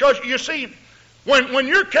 Because you see, when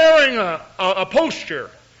you're carrying a poster,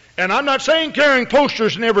 and I'm not saying carrying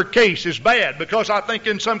posters in every case is bad, because I think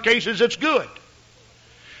in some cases it's good.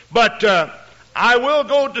 But I will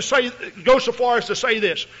go so far as to say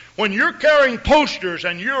this. When you're carrying posters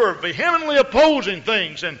and you're vehemently opposing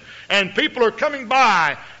things, and people are coming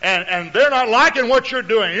by and they're not liking what you're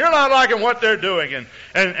doing, you're not liking what they're doing,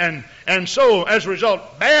 and so as a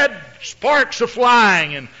result, bad sparks are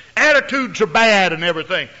flying and attitudes are bad and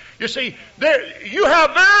everything. You see, you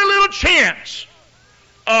have very little chance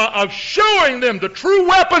of showing them the true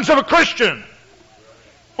weapons of a Christian,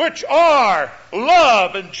 which are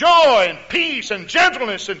love and joy and peace and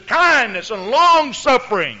gentleness and kindness and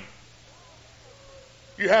long-suffering.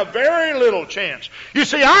 You have very little chance. You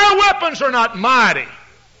see, our weapons are not mighty,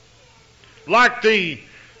 like the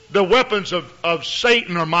weapons of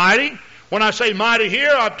Satan are mighty. When I say mighty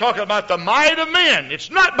here, I'm talking about the might of men. It's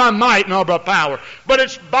not by might nor by power, but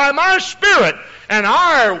it's by my Spirit. And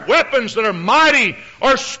our weapons that are mighty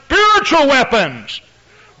are spiritual weapons.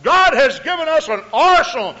 God has given us an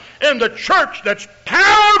arsenal in the church that's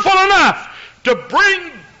powerful enough to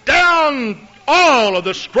bring down all of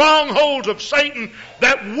the strongholds of Satan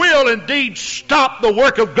that will indeed stop the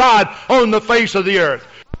work of God on the face of the earth.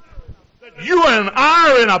 You and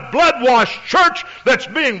I are in a blood-washed church that's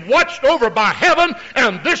being watched over by heaven,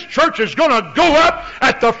 and this church is going to go up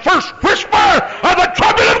at the first whisper of the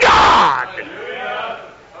trumpet of God.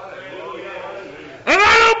 And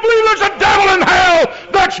I don't believe there's a devil in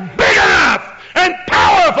hell that's big enough and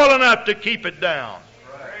powerful enough to keep it down.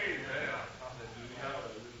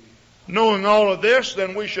 Knowing all of this,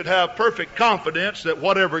 then we should have perfect confidence that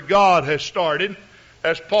whatever God has started,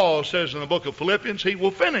 as Paul says in the book of Philippians, He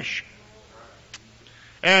will finish.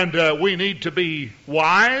 And we need to be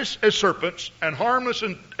wise as serpents and harmless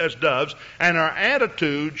as doves, and our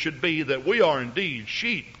attitude should be that we are indeed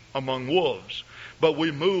sheep among wolves, but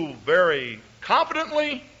we move very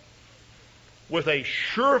confidently with a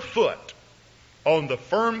sure foot on the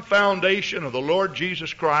firm foundation of the Lord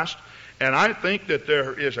Jesus Christ. And I think that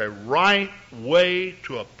there is a right way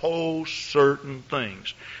to oppose certain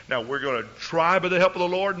things. Now, we're going to try by the help of the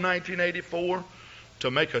Lord in 1984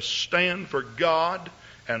 to make a stand for God,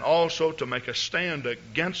 and also to make a stand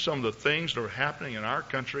against some of the things that are happening in our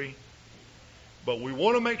country. But we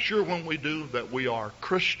want to make sure when we do that we are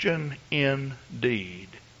Christian indeed.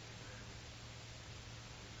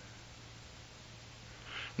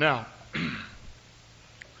 Now,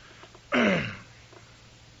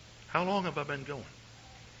 how long have I been going?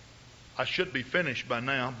 I should be finished by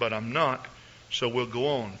now, but I'm not, so we'll go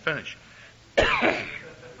on and finish.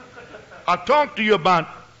 I've talked to you about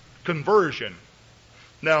conversion.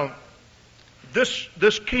 Now,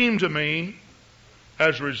 this came to me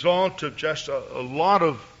as a result of just a lot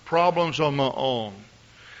of problems on my own.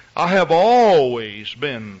 I have always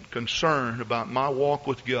been concerned about my walk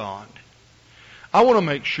with God. I want to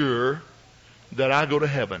make sure that I go to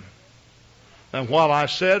heaven. And while I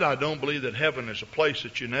said I don't believe that heaven is a place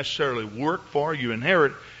that you necessarily work for, you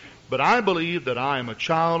inherit, but I believe that I am a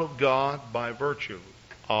child of God by virtue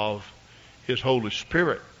of His Holy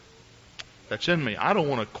Spirit that's in me. I don't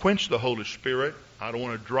want to quench the Holy Spirit. I don't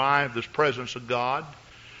want to drive this presence of God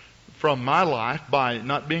from my life by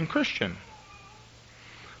not being Christian.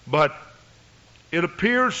 But it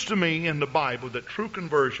appears to me in the Bible that true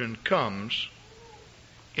conversion comes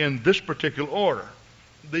in this particular order.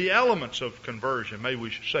 The elements of conversion, maybe we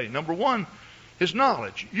should say. Number one is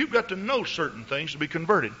knowledge. You've got to know certain things to be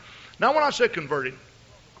converted. Now, when I say converted,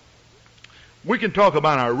 we can talk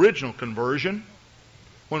about our original conversion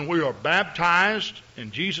when we are baptized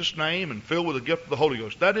in Jesus' name and filled with the gift of the Holy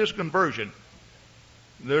Ghost. That is conversion.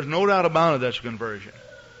 There's no doubt about it, that's conversion.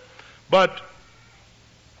 But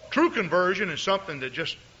true conversion is something that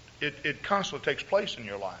just, it constantly takes place in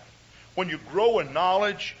your life. When you grow in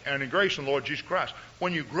knowledge and in grace in the Lord Jesus Christ,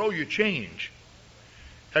 when you grow, you change.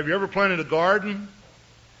 Have you ever planted a garden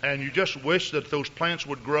and you just wish that those plants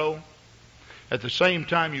would grow? At the same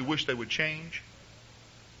time, you wish they would change?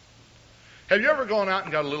 Have you ever gone out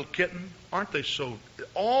and got a little kitten? Aren't they so...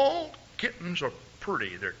 All kittens are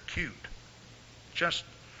pretty. They're cute. Just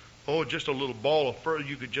a little ball of fur.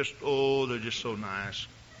 You could just... they're just so nice.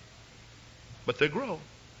 But they grow.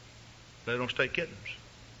 They don't stay kittens.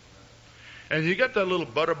 And you got that little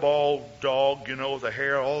butterball dog, with the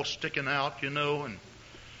hair all sticking out, and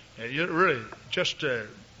you really just a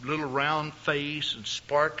little round face and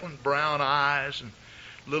sparkling brown eyes and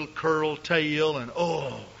little curled tail and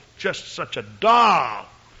just such a doll.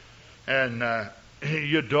 And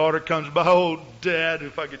your daughter comes by, Dad,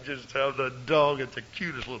 if I could just have the dog, it's the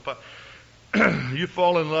cutest little pup. You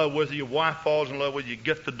fall in love with it, your wife falls in love with it, you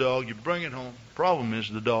get the dog, you bring it home. Problem is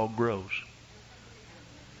the dog grows.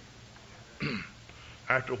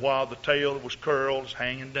 After a while, the tail that was curled is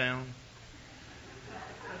hanging down.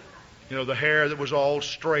 The hair that was all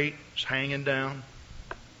straight is hanging down.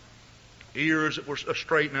 Ears that were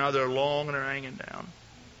straight, now they're long and they're hanging down.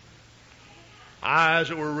 Eyes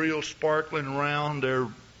that were real sparkling and round, they're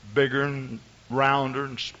bigger and rounder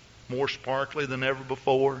and more sparkly than ever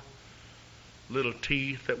before. Little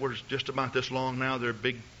teeth that were just about this long, now they're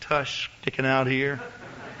big tusks sticking out here.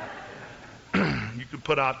 You could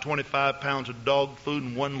put out 25 pounds of dog food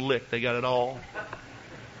in one lick. They got it all.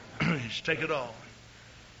 Just take it all.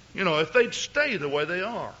 If they'd stay the way they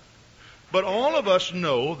are. But all of us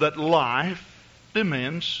know that life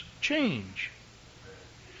demands change.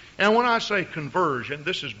 And when I say conversion,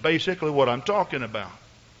 this is basically what I'm talking about.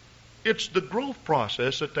 It's the growth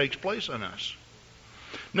process that takes place in us.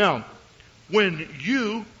 Now, when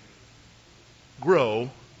you grow,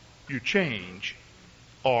 you change,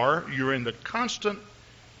 or you're in the constant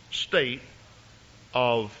state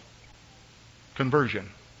of conversion.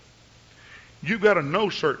 You've got to know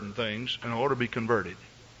certain things in order to be converted.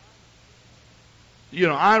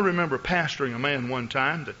 I remember pastoring a man one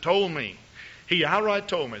time that told me, he outright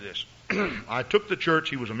told me this. I took the church,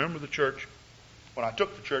 he was a member of the church. When I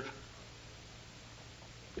took the church,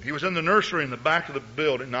 he was in the nursery in the back of the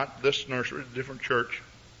building, not this nursery, a different church.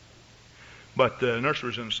 But the nursery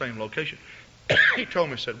was in the same location. He told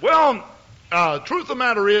me, he said, the truth of the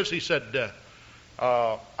matter is, he said,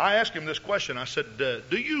 I asked him this question. I said,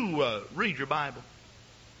 do you read your Bible?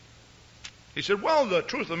 He said, the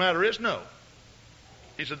truth of the matter is, no.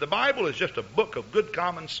 He said, the Bible is just a book of good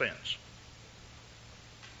common sense.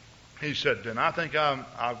 He said, and I think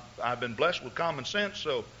I've been blessed with common sense,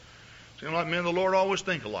 so it seems like men of the Lord always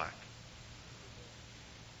think alike.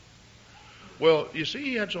 Well, you see,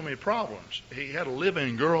 he had so many problems. He had a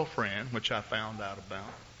live-in girlfriend, which I found out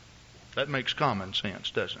about. That makes common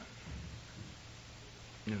sense, doesn't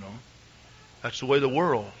it? That's the way the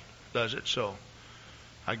world does it, so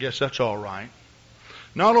I guess that's all right.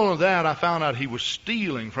 Not only that, I found out he was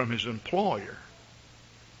stealing from his employer.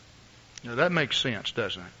 That makes sense,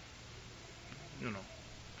 doesn't it?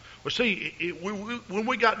 Well, see, when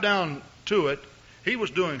we got down to it, he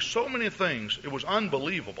was doing so many things, it was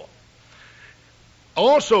unbelievable.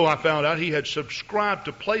 Also, I found out he had subscribed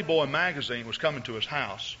to Playboy magazine. It was coming to his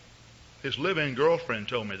house. His live-in girlfriend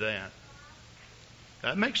told me that.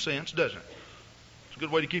 That makes sense, doesn't it? It's a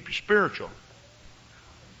good way to keep you spiritual.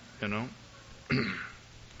 See?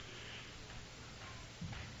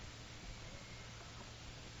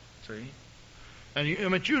 And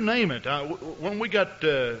you name it. When we got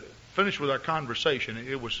finished with our conversation,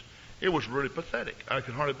 it was really pathetic. I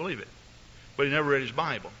could hardly believe it. But he never read his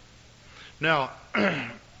Bible. Now,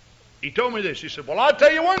 he told me this. He said, I'll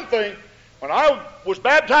tell you one thing. When I was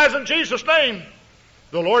baptized in Jesus' name,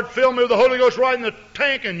 the Lord filled me with the Holy Ghost right in the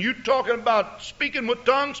tank, and you talking about speaking with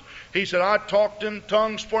tongues? He said, I talked in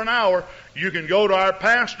tongues for an hour. You can go to our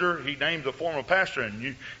pastor. He named the former pastor,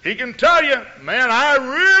 and he can tell you, man, I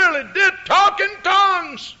really did talk in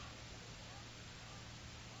tongues.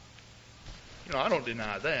 I don't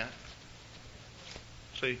deny that.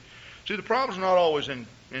 See, the problem's not always in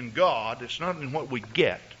God. It's not in what we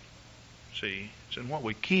get. See, it's in what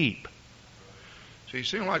we keep. See, it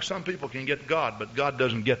seems like some people can get God, but God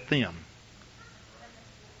doesn't get them.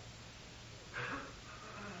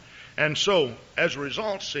 And so, as a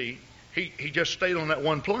result, see, he just stayed on that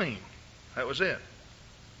one plane. That was it.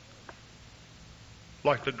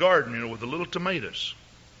 Like the garden, with the little tomatoes.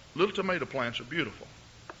 Little tomato plants are beautiful.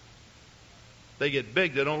 They get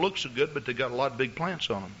big. They don't look so good, but they got a lot of big plants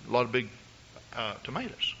on them. A lot of big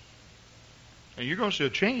tomatoes. And you're going to see a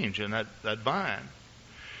change in that vine.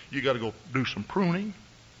 You got to go do some pruning.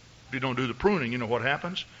 If you don't do the pruning, you know what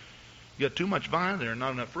happens? You got too much vine there and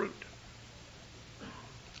not enough fruit.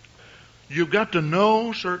 You've got to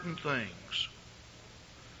know certain things.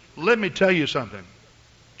 Let me tell you something.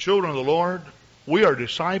 Children of the Lord, we are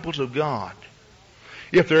disciples of God.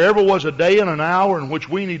 If there ever was a day and an hour in which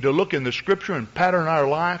we need to look in the Scripture and pattern our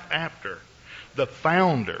life after the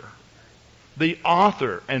founder, the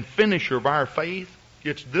author and finisher of our faith,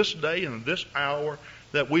 it's this day and this hour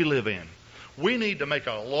that we live in. We need to make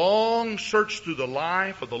a long search through the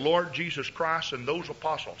life of the Lord Jesus Christ and those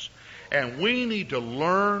apostles. And we need to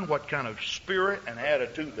learn what kind of spirit and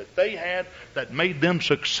attitude that they had that made them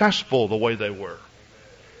successful the way they were.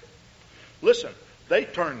 Listen, they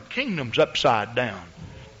turned kingdoms upside down.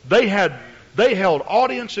 They held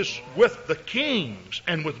audiences with the kings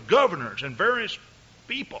and with governors and various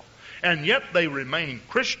people. And yet they remained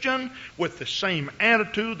Christian with the same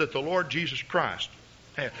attitude that the Lord Jesus Christ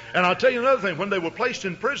had. And I'll tell you another thing. When they were placed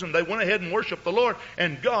in prison, they went ahead and worshiped the Lord,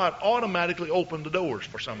 and God automatically opened the doors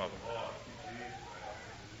for some of them.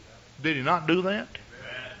 Did He not do that?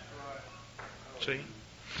 See?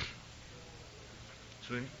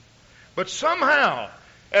 But somehow,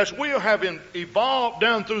 as we have evolved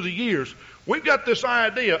down through the years, we've got this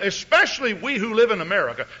idea, especially we who live in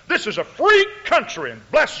America. This is a free country, and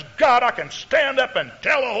bless God, I can stand up and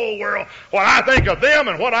tell the whole world what I think of them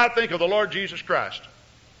and what I think of the Lord Jesus Christ.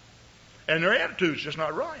 And their attitude's just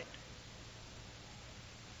not right.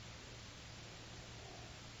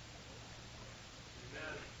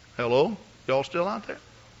 Hello? Y'all still out there?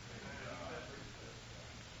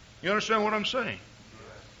 You understand what I'm saying?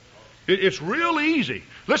 It's real easy.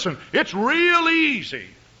 Listen, it's real easy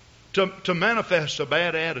to manifest a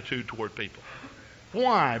bad attitude toward people.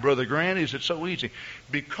 Why, Brother Grant, is it so easy?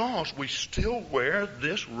 Because we still wear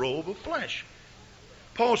this robe of flesh.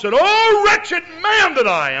 Paul said, "Oh, wretched man that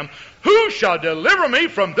I am, who shall deliver me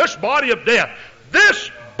from this body of death?"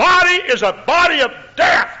 This body is a body of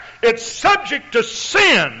death. It's subject to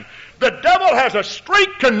sin. The devil has a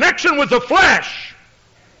straight connection with the flesh.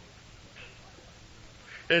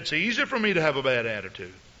 It's easy for me to have a bad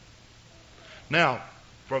attitude. Now,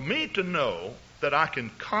 for me to know that I can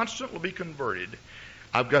constantly be converted,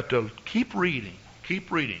 I've got to keep reading,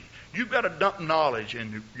 keep reading. You've got to dump knowledge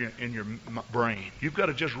in your brain. You've got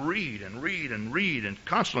to just read and read and read and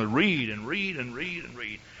constantly read and read and read and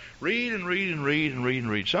read. Read and read and read and read and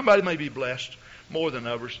read. Somebody may be blessed more than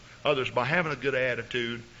others by having a good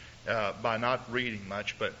attitude, by not reading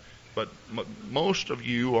much, but most of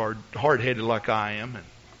you are hard-headed like I am,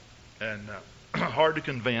 and hard to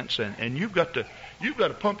convince, and you've got to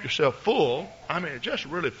pump yourself full. I mean, just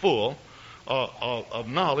really full of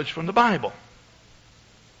knowledge from the Bible.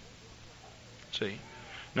 See,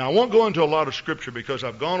 now I won't go into a lot of scripture because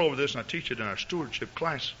I've gone over this and I teach it in our stewardship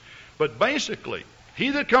class. But basically,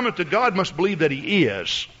 he that cometh to God must believe that He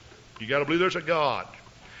is. You got to believe there's a God,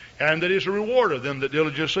 and that He's a rewarder of them that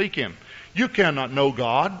diligently seek Him. You cannot know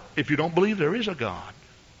God if you don't believe there is a God.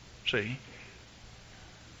 See.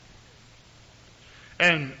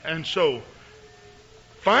 And so,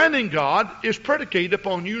 finding God is predicated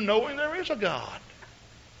upon you knowing there is a God.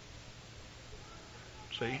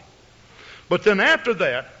 See? But then after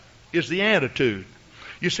that is the attitude.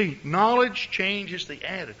 You see, knowledge changes the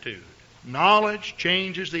attitude. Knowledge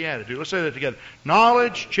changes the attitude. Let's say that together.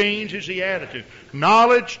 Knowledge changes the attitude.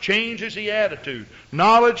 Knowledge changes the attitude.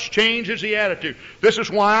 Knowledge changes the attitude. This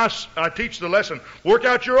is why I teach the lesson. Work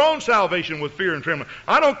out your own salvation with fear and trembling.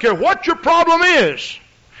 I don't care what your problem is.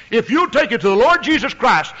 If you'll take it to the Lord Jesus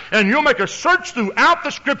Christ and you'll make a search throughout the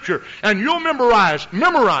Scripture and you'll memorize,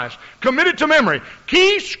 commit it to memory,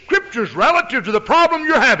 key scriptures relative to the problem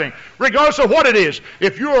you're having, regardless of what it is.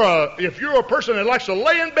 If you're a person that likes to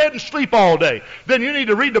lay in bed and sleep all day, then you need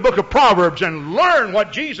to read the book of Proverbs and learn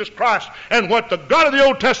what Jesus Christ and what the God of the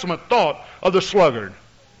Old Testament thought of the sluggard.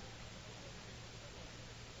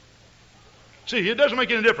 See, it doesn't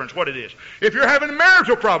make any difference what it is. If you're having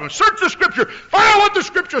marital problems, search the Scripture. Find out what the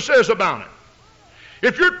Scripture says about it.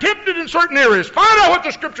 If you're tempted in certain areas, find out what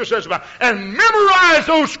the Scripture says about it. And memorize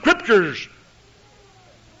those Scriptures.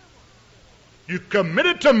 You commit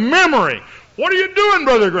it to memory. What are you doing,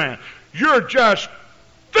 Brother Grant? You're just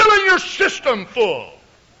filling your system full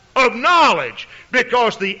of knowledge,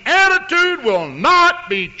 because the attitude will not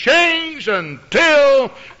be changed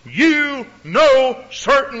until you know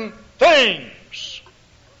certain things.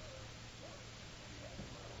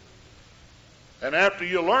 And after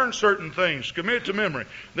you learn certain things, commit it to memory,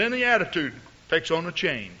 then the attitude takes on a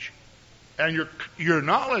change. And your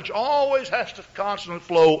knowledge always has to constantly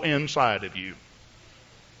flow inside of you.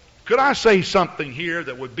 Could I say something here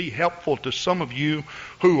that would be helpful to some of you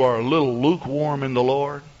who are a little lukewarm in the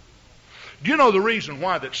Lord? Do you know the reason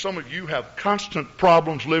why that some of you have constant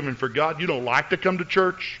problems living for God? You don't like to come to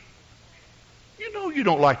church. You know you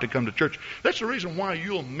don't like to come to church. That's the reason why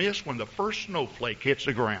you'll miss when the first snowflake hits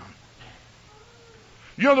the ground.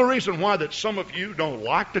 You know the reason why that some of you don't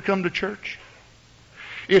like to come to church?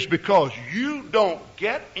 It's because you don't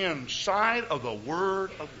get inside of the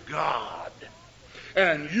Word of God.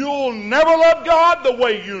 And you'll never love God the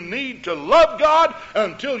way you need to love God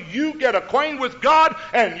until you get acquainted with God.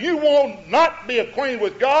 And you won't not be acquainted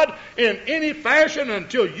with God in any fashion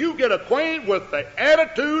until you get acquainted with the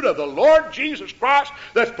attitude of the Lord Jesus Christ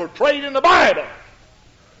that's portrayed in the Bible.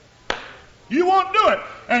 You won't do it.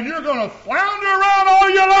 And you're going to flounder around all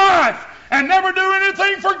your life and never do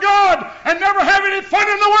anything for God and never have any fun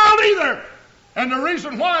in the world either. And the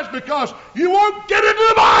reason why is because you won't get into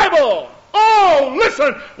the Bible. Oh,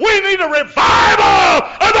 listen, we need a revival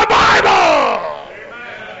of the Bible.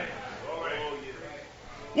 Amen.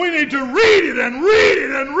 We need to read it and read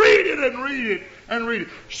it and read it and read it and read it.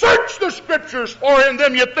 Search the Scriptures, for in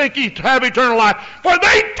them you think ye have eternal life, for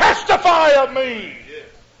they testify of me.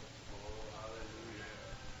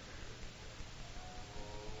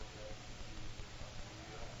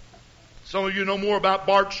 Some of you know more about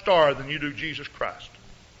Bart Starr than you do Jesus Christ.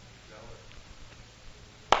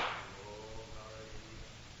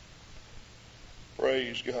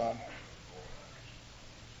 Praise God.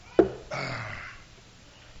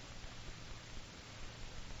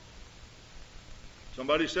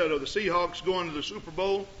 Somebody said, are the Seahawks going to the Super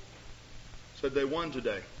Bowl? Said they won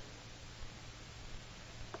today.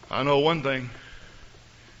 I know one thing.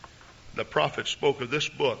 The prophet spoke of this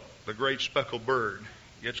book, The Great Speckled Bird.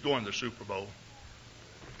 It's going to the Super Bowl.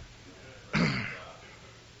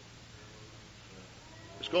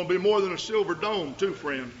 It's going to be more than a silver dome, too,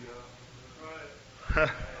 friend.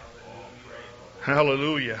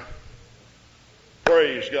 Hallelujah.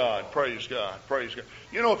 Praise God, praise God, praise God.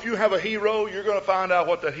 You know, if you have a hero, you're going to find out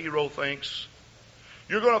what that hero thinks.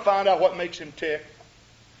 You're going to find out what makes him tick.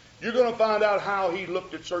 You're going to find out how he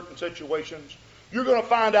looked at certain situations. You're going to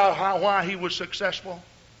find out why he was successful.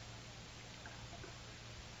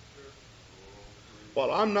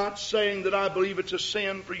 Well, I'm not saying that I believe it's a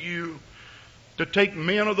sin for you to take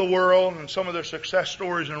men of the world and some of their success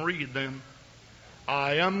stories and read them.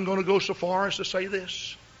 I am going to go so far as to say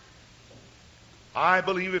this. I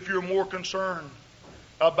believe if you're more concerned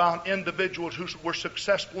about individuals who were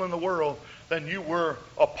successful in the world than you were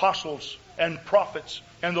apostles and prophets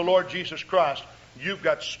and the Lord Jesus Christ, you've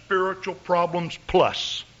got spiritual problems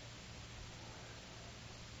plus.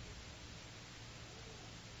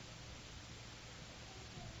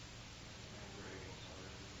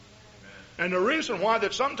 And the reason why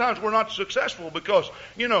that sometimes we're not successful because,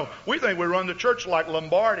 you know, we think we run the church like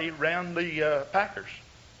Lombardi ran the Packers.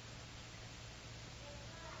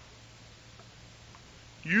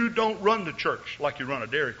 You don't run the church like you run a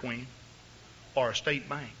Dairy Queen or a state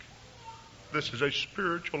bank. This is a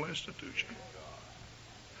spiritual institution.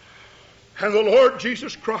 And the Lord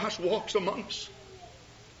Jesus Christ walks among us.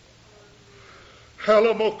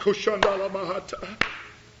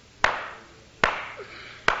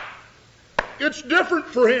 It's different,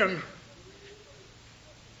 friend.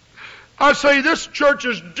 I say this church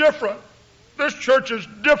is different. This church is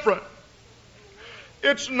different.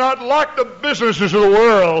 It's not like the businesses of the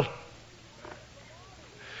world.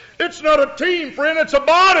 It's not a team, friend. It's a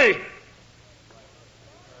body.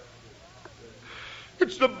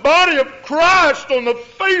 It's the body of Christ on the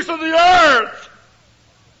face of the earth.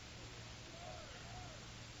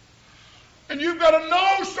 And you've got to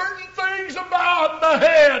know certain things about the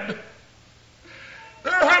head.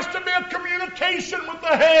 There has to be a communication with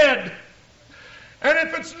the head. And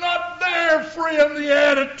if it's not there, friend, the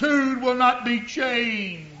attitude will not be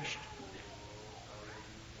changed.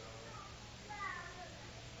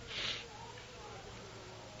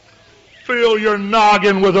 Fill your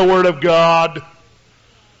noggin with the Word of God.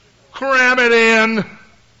 Cram it in.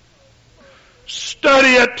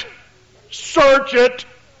 Study it. Search it.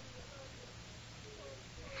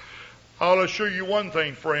 I'll assure you one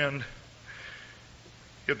thing, friend.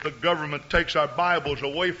 If the government takes our Bibles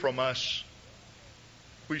away from us,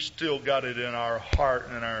 we still got it in our heart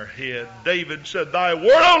and our head. David said, Thy word,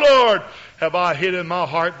 O Lord, have I hid in my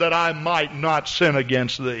heart that I might not sin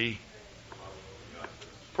against Thee.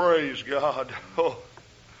 Praise God. Oh,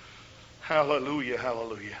 hallelujah,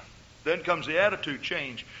 hallelujah. Then comes the attitude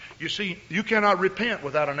change. You see, you cannot repent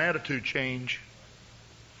without an attitude change.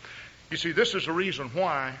 You see, this is the reason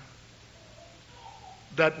why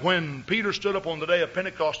that when Peter stood up on the day of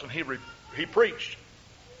Pentecost and he preached,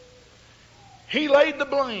 he laid the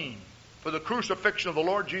blame for the crucifixion of the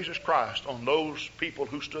Lord Jesus Christ on those people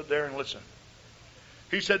who stood there and listened.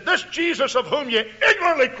 He said, This Jesus of whom ye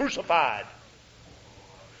ignorantly crucified.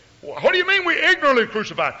 What do you mean we ignorantly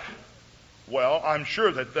crucified? Well, I'm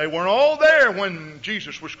sure that they weren't all there when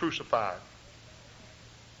Jesus was crucified.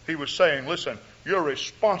 He was saying, listen, you're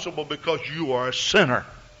responsible because you are a sinner.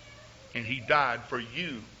 And He died for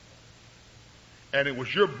you. And it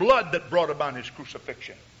was your blood that brought about his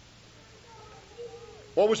crucifixion.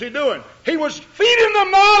 What was he doing? He was feeding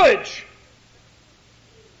them knowledge.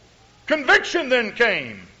 Conviction then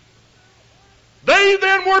came. They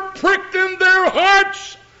then were pricked in their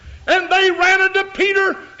hearts, and they ran into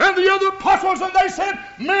Peter and the other apostles, and they said,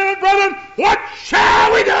 "Men and brethren, what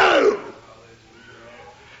shall we do?"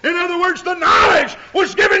 In other words, the knowledge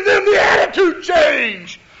was giving them the attitude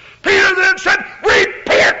change. Peter then said,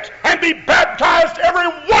 "Repent and be baptized, every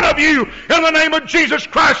one of you, in the name of Jesus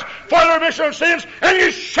Christ for the remission of sins, and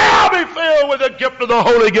you shall be filled with the gift of the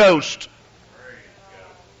Holy Ghost."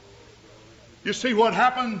 You see what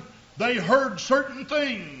happened? They heard certain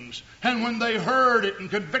things, and when they heard it and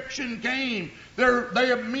conviction came,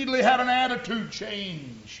 they immediately had an attitude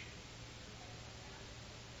change.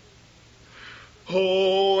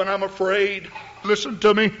 Oh, and I'm afraid, listen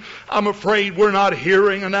to me, I'm afraid we're not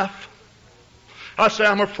hearing enough. I say,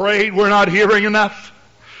 I'm afraid we're not hearing enough.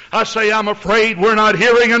 I say, I'm afraid we're not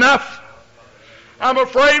hearing enough. I'm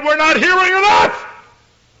afraid we're not hearing enough.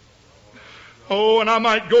 Oh, and I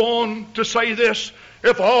might go on to say this.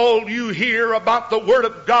 If all you hear about the Word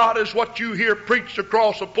of God is what you hear preached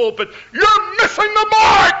across the pulpit, you're missing the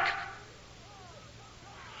mark.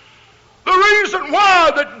 The reason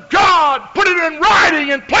why that God put it in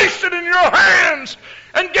writing and placed it in your hands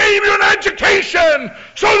and gave you an education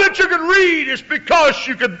so that you could read is because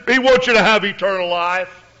He wants you to have eternal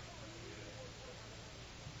life.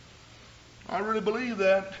 I really believe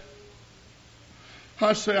that.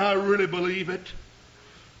 I say I really believe it.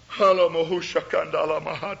 And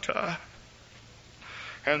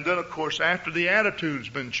then, of course, after the attitude's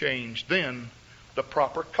been changed, then the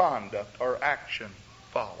proper conduct or action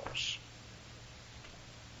follows.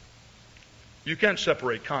 You can't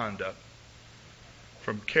separate conduct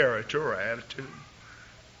from character or attitude.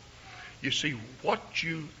 You see, what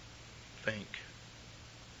you think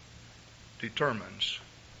determines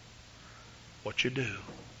what you do.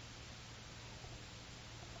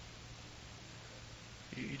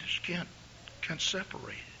 You just can't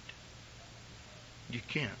separate it. You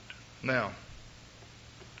can't. Now,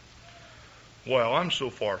 well, I'm so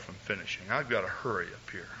far from finishing. I've got to hurry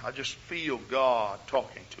up here. I just feel God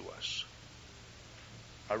talking to us.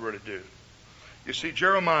 I really do. You see,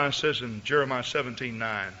 Jeremiah says in Jeremiah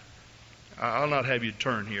 17:9, I'll not have you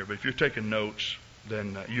turn here, but if you're taking notes,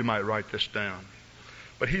 then you might write this down.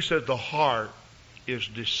 But he said the heart is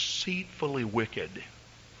deceitfully wicked.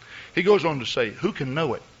 He goes on to say, who can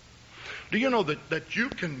know it? Do you know that you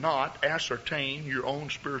cannot ascertain your own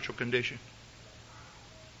spiritual condition?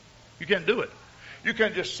 You can't do it. You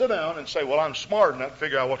can't just sit down and say, well, I'm smart enough to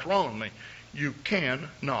figure out what's wrong with me. You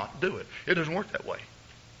cannot do it. It doesn't work that way.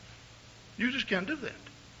 You just can't do that.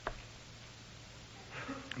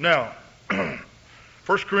 Now,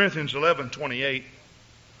 1 Corinthians 11:28,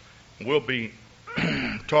 we'll be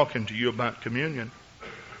talking to you about communion.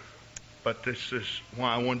 But this is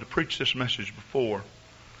why I wanted to preach this message before.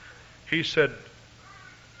 He said,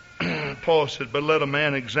 Paul said, but let a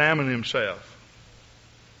man examine himself.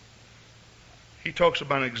 He talks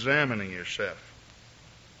about examining yourself.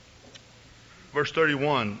 Verse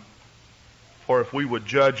 31, for if we would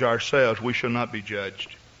judge ourselves, we shall not be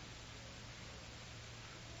judged.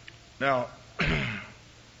 Now,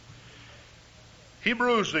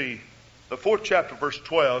 Hebrews, the 4th chapter, verse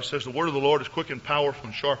 12, says, the word of the Lord is quick and powerful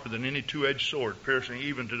and sharper than any two-edged sword, piercing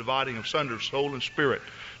even to dividing of sunder soul and spirit,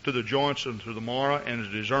 to the joints and to the marrow, and to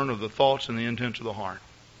discern of the thoughts and the intents of the heart.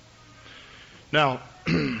 Now,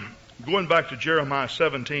 going back to Jeremiah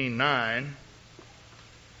 17:9,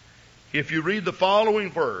 if you read the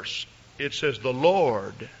following verse, it says, the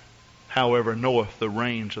Lord, however, knoweth the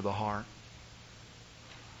reins of the heart.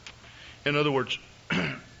 In other words,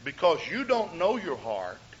 because you don't know your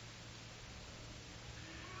heart,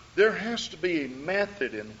 there has to be a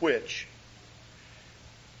method in which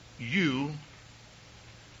you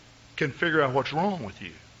can figure out what's wrong with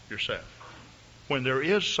you yourself. When there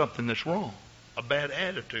is something that's wrong, a bad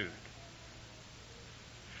attitude.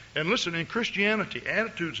 And listen, in Christianity,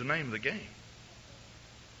 attitude's the name of the game.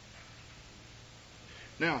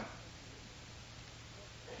 Now,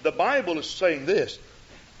 the Bible is saying this,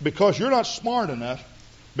 because you're not smart enough,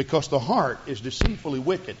 because the heart is deceitfully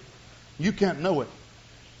wicked, you can't know it.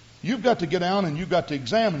 You've got to get down and you've got to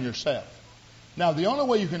examine yourself. Now, the only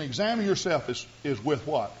way you can examine yourself is with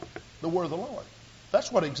what? The Word of the Lord.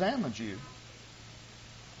 That's what examines you.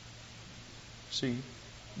 See,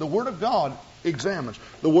 the Word of God examines.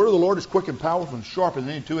 The Word of the Lord is quick and powerful and sharper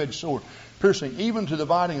than any two-edged sword, piercing even to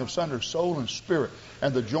dividing of sunder soul and spirit,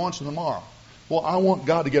 and the joints and the marrow. Well, I want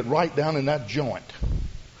God to get right down in that joint.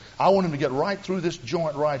 I want Him to get right through this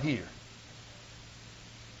joint right here.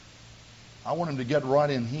 I want him to get right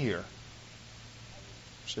in here.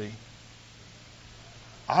 See?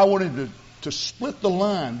 I want him to split the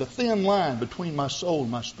line, the thin line between my soul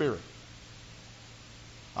and my spirit.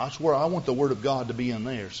 That's where I want the Word of God to be in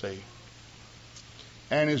there, see?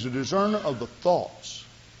 And as a discerner of the thoughts,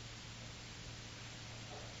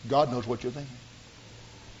 God knows what you're thinking.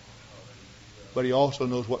 But He also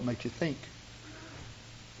knows what makes you think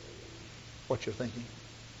what you're thinking.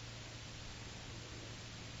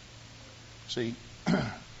 See,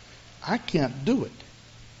 I can't do it.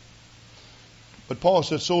 But Paul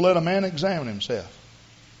said, so let a man examine himself.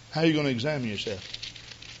 How are you going to examine yourself?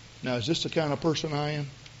 Now, is this the kind of person I am?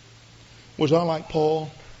 Was I like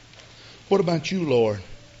Paul? What about you, Lord?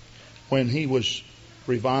 When he was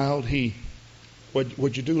reviled,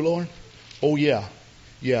 what'd you do, Lord? Oh, yeah,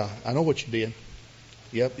 I know what you did.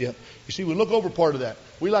 Yep. You see, we look over part of that.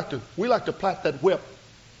 We like to plait that whip,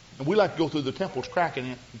 and we like to go through the temples cracking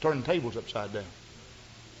it and turning tables upside down.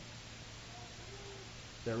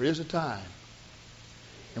 There is a time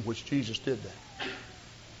in which Jesus did that.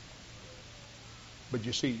 But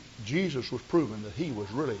you see, Jesus was proving that He was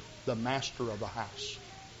really the master of the house.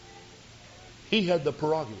 He had the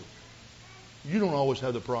prerogative. You don't always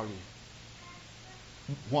have the prerogative.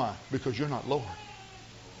 Why? Because you're not Lord.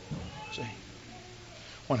 See?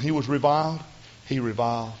 When He was reviled, He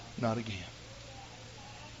reviled not again.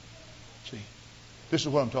 See? This is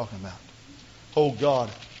what I'm talking about. Oh God,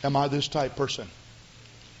 am I this type person?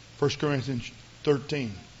 1 Corinthians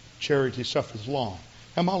 13. Charity suffereth long.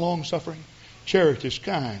 Am I long suffering? Charity is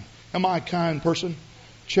kind. Am I a kind person?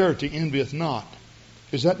 Charity envieth not.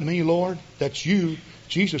 Is that me, Lord? That's you.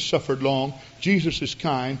 Jesus suffered long. Jesus is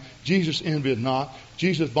kind. Jesus envieth not.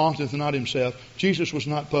 Jesus vaunteth not himself. Jesus was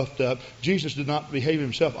not puffed up. Jesus did not behave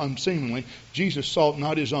himself unseemly. Jesus sought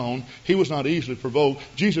not his own. He was not easily provoked.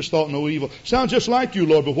 Jesus thought no evil. Sounds just like you,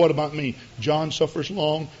 Lord, but what about me? John suffers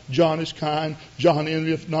long. John is kind. John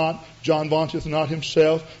envieth not. John vaunteth not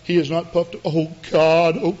himself. He is not puffed up. Oh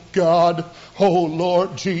God, oh God, oh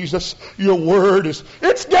Lord Jesus, your word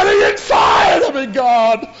it's getting inside of me,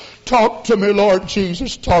 God. Talk to me, Lord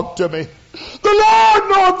Jesus, talk to me. The Lord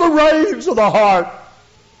knoweth the reins of the heart,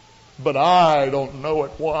 but I don't know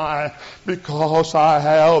it. Why? Because I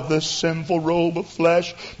have this sinful robe of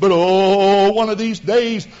flesh. But oh, one of these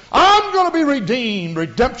days, I'm going to be redeemed.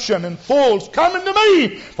 Redemption in full is coming to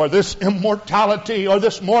me. For this immortality, or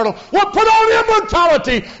this mortal, will put on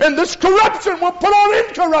immortality, and this corruption will put on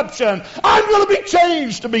incorruption. I'm going to be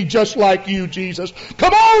changed to be just like you, Jesus.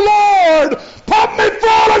 Come on, Lord, pump me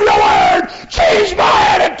full of your word. Change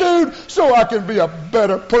my attitude so I can be a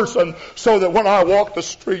better person, so that when I walk the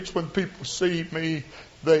streets, when people see me,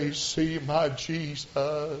 they see my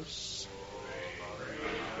Jesus.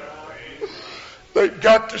 They've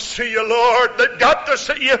got to see you, Lord. They've got to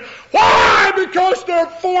see you. Why? Because there are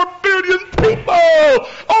 4 billion people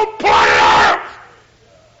on planet Earth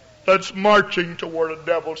that's marching toward a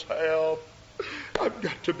devil's hell. I've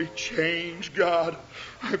got to be changed, God.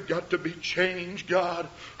 I've got to be changed, God.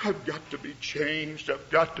 I've got to be changed. I've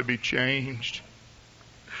got to be changed.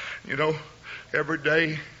 You know, every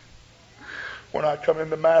day when I come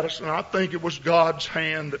into Madison, I think it was God's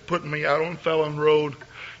hand that put me out on Felon Road.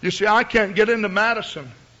 You see, I can't get into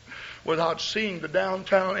Madison without seeing the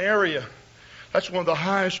downtown area. That's one of the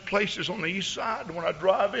highest places on the east side. When I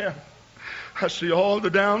drive in, I see all the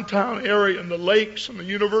downtown area and the lakes and the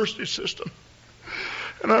university system.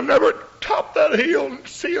 And I never top that hill and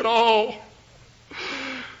see it all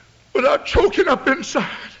without choking up inside.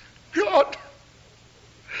 God,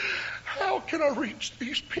 how can I reach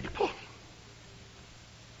these people?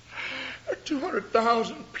 There are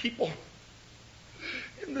 200,000 people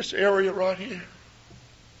in this area right here.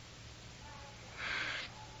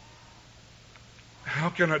 How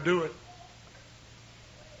can I do it?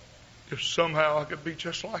 If somehow I could be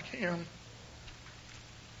just like Him.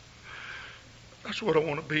 That's what I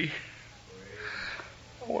want to be.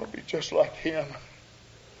 I want to be just like Him.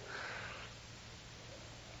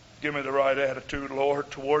 Give me the right attitude, Lord,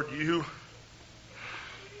 toward you,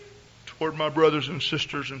 toward my brothers and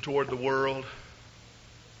sisters, and toward the world.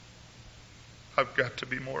 I've got to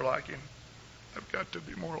be more like Him. I've got to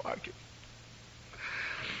be more like Him.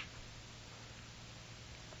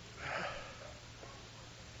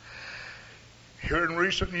 Here in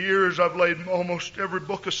recent years, I've laid almost every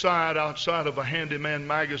book aside outside of a Handyman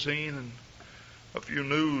magazine and a few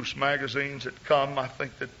news magazines that come. I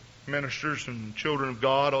think that ministers and children of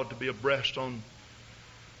God ought to be abreast on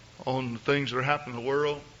the things that are happening in the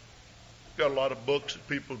world. I've got a lot of books that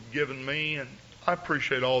people have given me, and I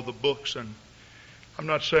appreciate all the books and I'm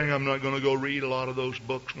not saying I'm not going to go read a lot of those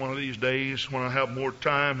books one of these days when I have more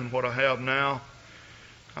time than what I have now.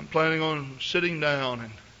 I'm planning on sitting down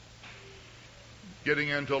and getting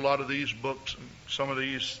into a lot of these books and some of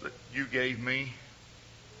these that you gave me,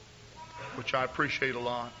 which I appreciate a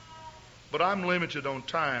lot. But I'm limited on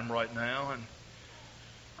time right now, and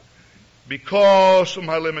because of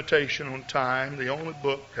my limitation on time, the only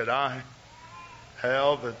book that I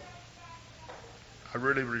have that I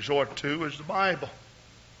really resort to is the Bible.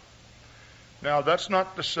 Now, that's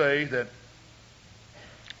not to say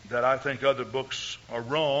that I think other books are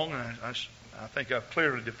wrong. I think I've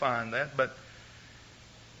clearly defined that. But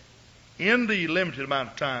in the limited amount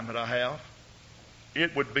of time that I have,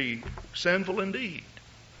 it would be sinful indeed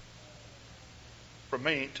for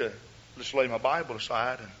me to just lay my Bible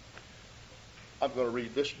aside and I'm going to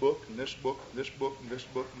read this book and this book and this book and this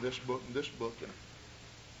book and this book and this book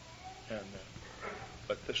and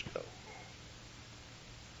let this go.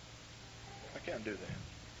 I can't do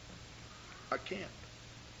that. I can't.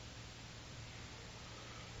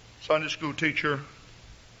 Sunday school teacher,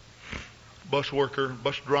 bus worker,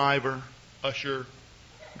 bus driver, usher,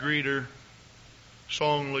 greeter,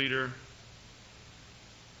 song leader,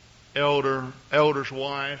 elder's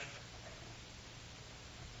wife,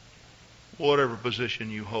 whatever position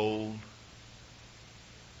you hold,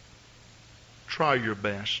 try your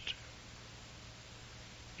best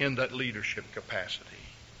in that leadership capacity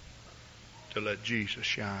to let Jesus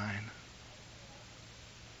shine.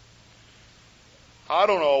 I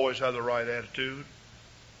don't always have the right attitude.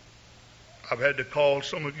 I've had to call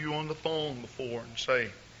some of you on the phone before and say,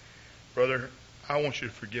 brother, I want you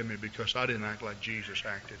to forgive me because I didn't act like Jesus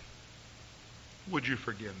acted. Would you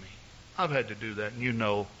forgive me? I've had to do that, and you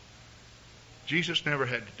know, Jesus never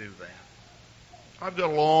had to do that. I've got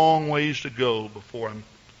a long ways to go before I'm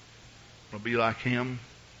going to be like Him.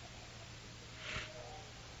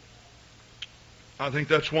 I think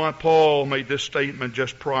that's why Paul made this statement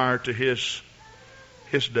just prior to his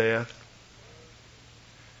death.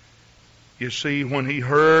 You see, when he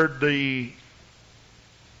heard the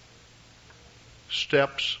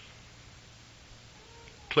steps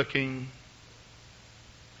clicking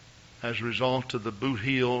as a result of the boot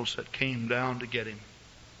heels that came down to get him,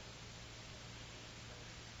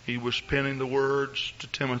 he was penning the words to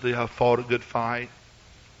Timothy, I've fought a good fight.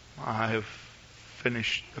 I have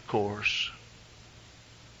finished the course.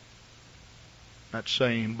 That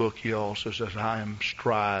same book he also says, I am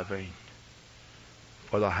striving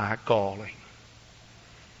for the high calling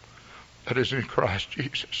that is in Christ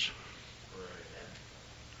Jesus.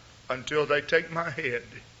 Until they take my head,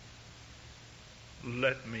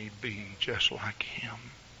 let me be just like Him.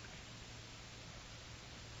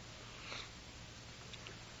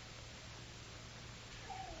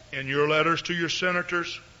 In your letters to your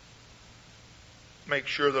senators, make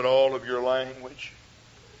sure that all of your language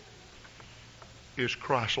is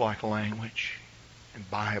Christ-like language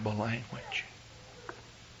and Bible language.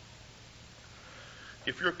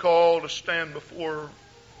 If you're called to stand before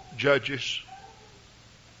judges,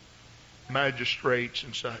 magistrates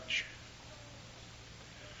and such,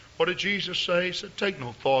 what did Jesus say? He said, take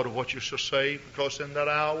no thought of what you shall say, because in that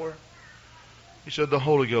hour, He said, the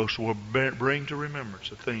Holy Ghost will bring to remembrance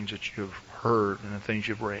the things that you've heard and the things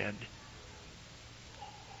you've read.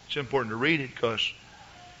 It's important to read it, because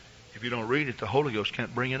if you don't read it, the Holy Ghost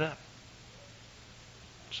can't bring it up.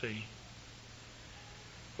 See?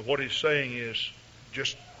 But what He's saying is,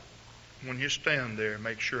 just when you stand there,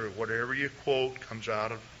 make sure whatever you quote comes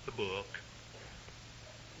out of the book.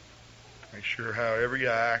 Make sure however you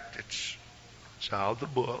act, it's out of the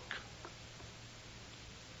book.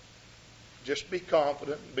 Just be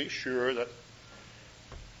confident and be sure that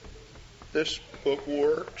this book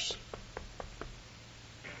works.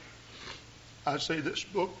 I say this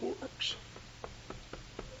book works.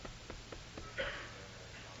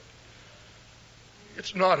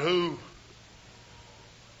 It's not who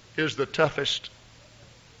is the toughest.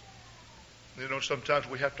 You know, sometimes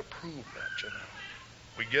we have to prove that, you know.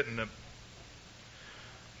 We get in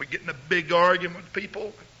a big argument with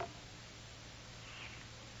people,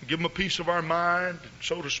 give them a piece of our mind,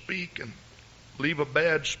 so to speak, and leave a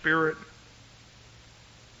bad spirit.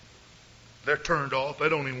 They're turned off. They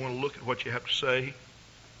don't even want to look at what you have to say.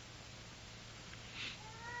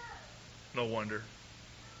 No wonder.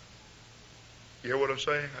 You hear what I'm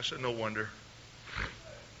saying? I said, no wonder.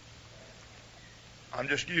 I'm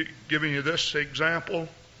just giving you this example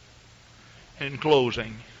in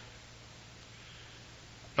closing.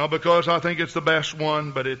 Not because I think it's the best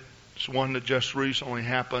one, but it's one that just recently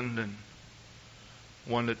happened and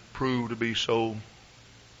one that proved to be so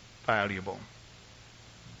valuable.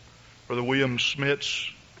 Brother William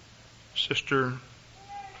Smith's sister,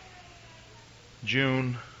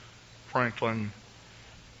 June Franklin,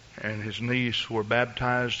 and his niece were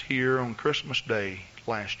baptized here on Christmas Day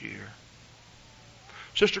last year.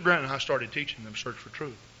 Sister Grant and I started teaching them Search for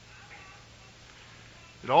Truth.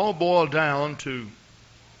 It all boiled down to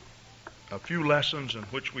a few lessons in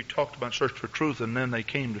which we talked about Search for Truth, and then they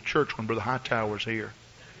came to church when Brother Hightower was here.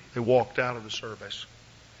 They walked out of the service.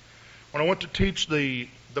 When I went to teach the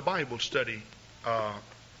Bible study,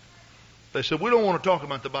 they said, we don't want to talk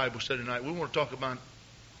about the Bible study tonight. We want to talk about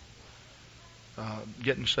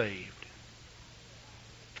getting saved.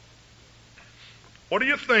 What do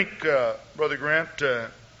you think, Brother Grant,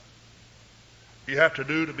 you have to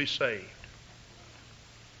do to be saved?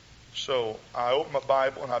 So I opened my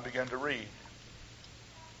Bible and I began to read.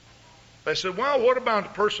 They said, well, what about a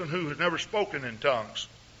person who has never spoken in tongues?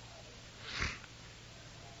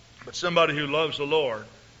 But somebody who loves the Lord.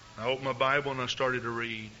 I opened my Bible and I started to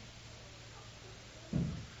read.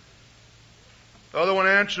 The other one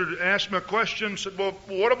asked me a question, said, well,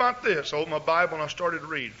 what about this? I opened my Bible and I started to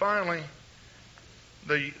read. Finally,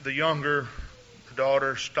 the younger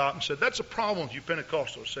daughter stopped and said, that's a problem with you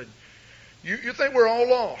Pentecostals. Said, you think we're all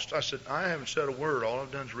lost? I said, I haven't said a word. All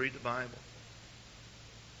I've done is read the Bible.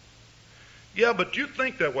 Yeah, but you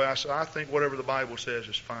think that way. I said, I think whatever the Bible says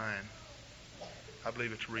is fine. I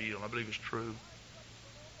believe it's real. I believe it's true.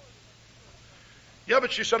 Yeah,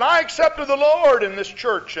 but she said, I accepted the Lord in this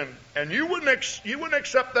church, and you wouldn't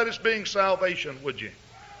accept that as being salvation, would you?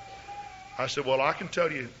 I said, well, I can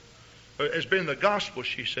tell you, as being the gospel,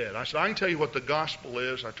 she said. I said, I can tell you what the gospel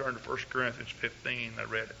is. I turned to 1 Corinthians 15, I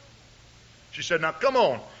read it. She said, now come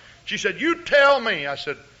on. She said, you tell me. I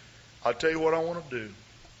said, I'll tell you what I want to do.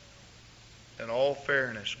 In all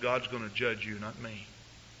fairness, God's going to judge you, not me.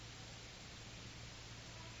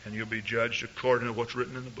 And you'll be judged according to what's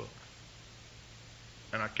written in the book.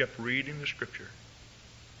 And I kept reading the scripture.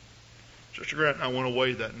 Sister Grant and I went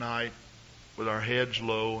away that night with our heads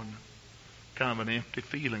low and kind of an empty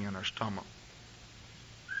feeling in our stomach.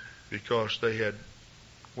 Because they had,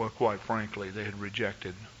 well, quite frankly, they had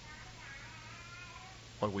rejected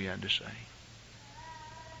what we had to say.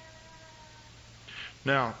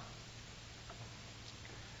 Now,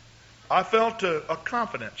 I felt a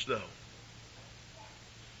confidence, though.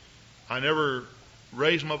 I never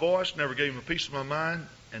raised my voice, never gave him a piece of my mind,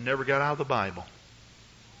 and never got out of the Bible.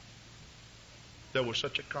 There was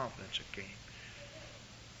such a confidence that came.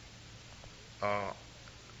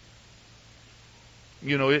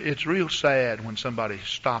 It's real sad when somebody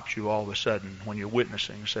stops you all of a sudden when you're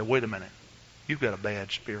witnessing and say, wait a minute, you've got a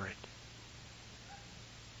bad spirit.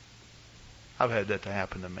 I've had that to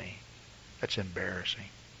happen to me. That's embarrassing.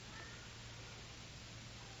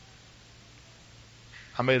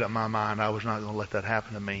 I made up my mind I was not going to let that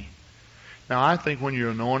happen to me. Now, I think when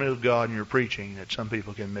you're anointed of God and you're preaching, that some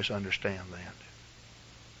people can misunderstand that.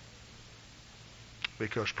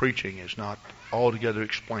 Because preaching is not altogether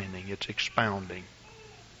explaining, it's expounding.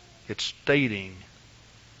 It's stating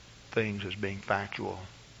things as being factual.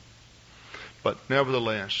 But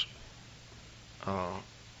nevertheless,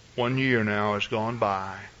 1 year now has gone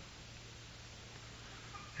by.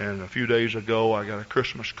 And a few days ago, I got a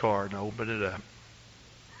Christmas card and I opened it up.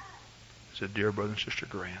 It said, Dear Brother and Sister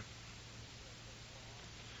Grant,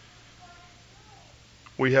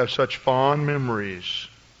 we have such fond memories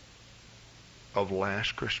of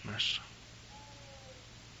last Christmas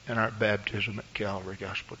and our baptism at Calvary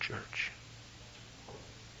Gospel Church.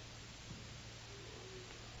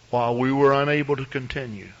 While we were unable to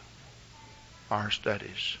continue our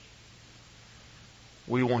studies,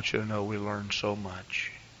 we want you to know we learned so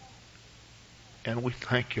much. And we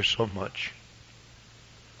thank you so much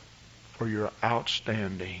for your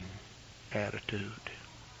outstanding attitude.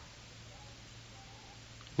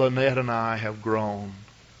 Lynette and I have grown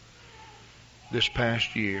this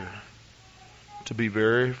past year to be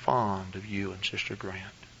very fond of you and Sister Grant.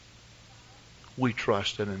 We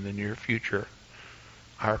trust that in the near future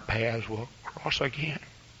our paths will cross again.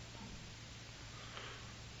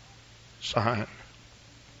 Signed,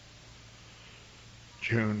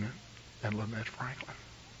 June and Lynette Franklin.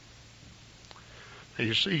 Now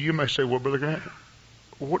you see, you may say, well, Brother Grant,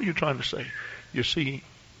 what are you trying to say? You see,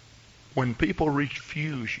 when people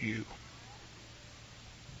refuse you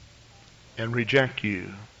and reject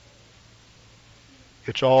you,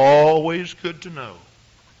 it's always good to know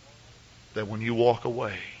that when you walk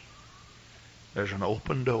away, there's an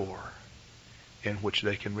open door in which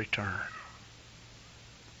they can return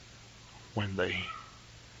when they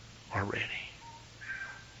are ready.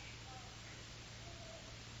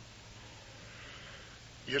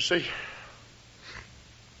 You see,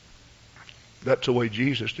 That's the way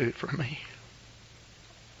Jesus did it for me.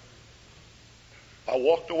 I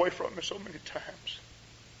walked away from him so many times.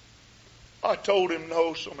 I told him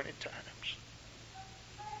no so many times.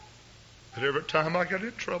 But every time I got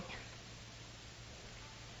in trouble,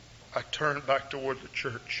 I turned back toward the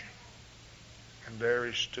church. And there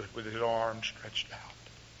he stood with his arms stretched out.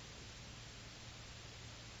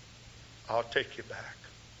 I'll take you back.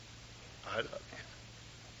 I love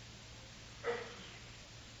you.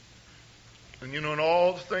 And you know, in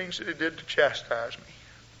all the things that he did to chastise me,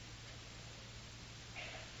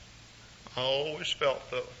 I always felt,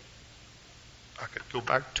 though, I could go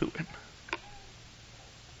back to him.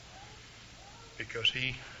 Because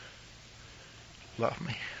he loved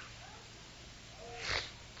me.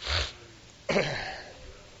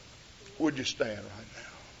 Would you stand right now?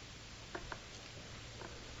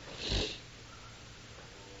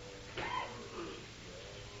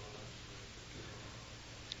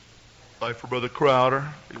 Like for Brother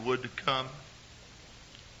Crowder, if he would to come.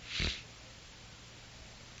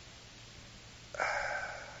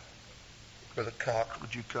 Brother Cox,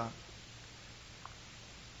 would you come?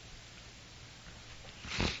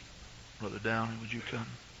 Brother Downey, would you come?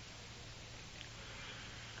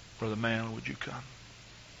 Brother Manley, would you come?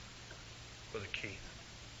 Brother Keith.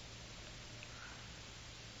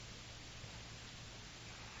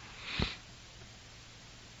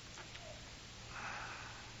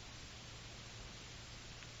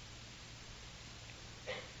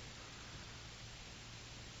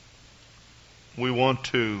 We want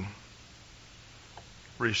to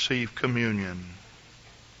receive communion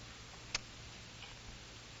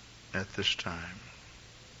at this time.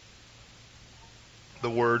 The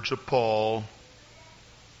words of Paul,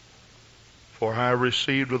 for I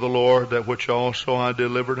received of the Lord that which also I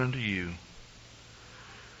delivered unto you,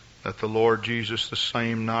 that the Lord Jesus, the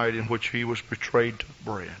same night in which he was betrayed, took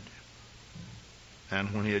bread.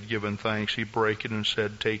 And when he had given thanks, he brake it and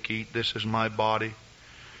said, Take, eat, this is my body,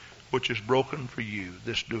 which is broken for you.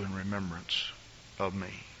 This do in remembrance of me.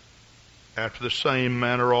 After the same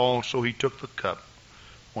manner also he took the cup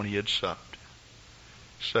when he had supped,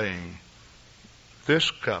 saying, This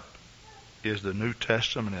cup is the New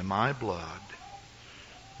Testament in my blood.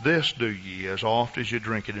 This do ye as oft as you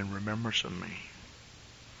drink it in remembrance of me.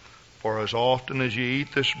 For as often as ye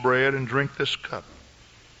eat this bread and drink this cup,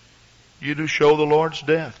 you do show the Lord's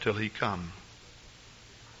death till he come.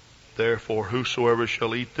 Therefore whosoever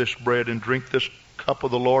shall eat this bread and drink this cup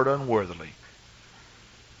of the Lord unworthily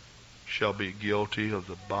shall be guilty of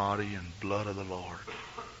the body and blood of the Lord.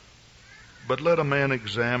 But let a man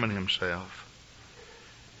examine himself,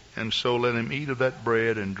 and so let him eat of that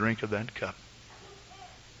bread and drink of that cup.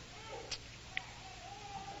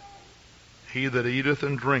 He that eateth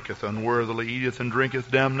and drinketh unworthily eateth and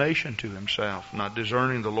drinketh damnation to himself, not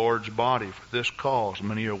discerning the Lord's body. For this cause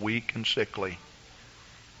many are weak and sickly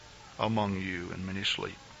among you, and many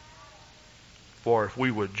sleep. For if we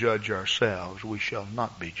would judge ourselves, we shall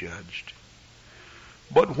not be judged.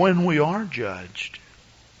 But when we are judged,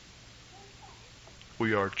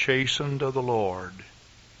 we are chastened of the Lord,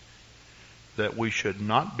 that we should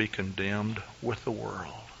not be condemned with the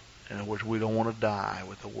world. In other words, we don't want to die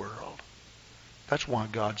with the world. That's why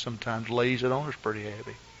God sometimes lays it on us pretty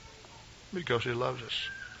heavy, because he loves us.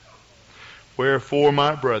 Wherefore,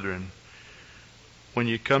 my brethren, when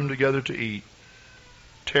you come together to eat,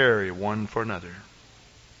 tarry one for another.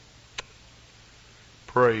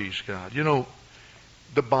 Praise God. You know,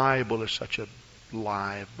 the Bible is such a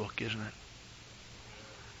live book, isn't it?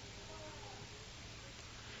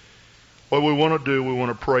 What we want to do, we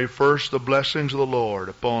want to pray first the blessings of the Lord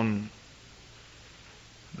upon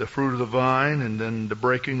the fruit of the vine and then the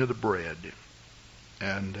breaking of the bread.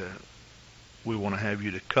 And we want to have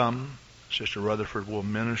you to come. Sister Rutherford will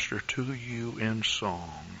minister to you in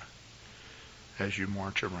song as you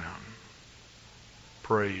march around.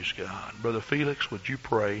 Praise God. Brother Felix, would you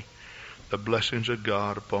pray the blessings of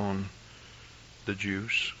God upon the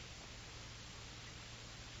juice?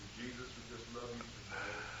 Jesus, we just love you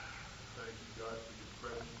tonight. Thank you, God, for your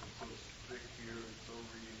presence. It's so thick here. It's so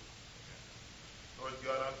real. Lord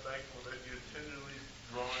God, I'm thankful that you're tenderly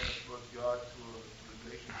drawing us, Lord God, to a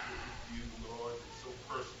relationship with you, Lord. It's so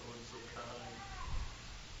personal and so kind.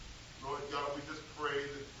 Lord God, we just pray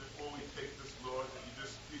that before we take this, Lord, that you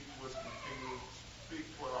just speak to us continually. Speak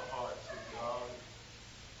to our hearts, oh God.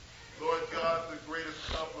 Lord God, the greatest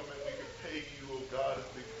compliment we can pay you, oh God, is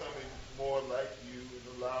becoming more like you and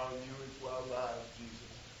allowing you into our lives,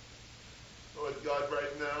 Jesus. Lord God,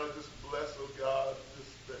 right now, just bless, oh God, this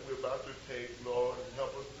that we're about to take, Lord, and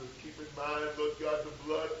help us to keep in mind, Lord God, the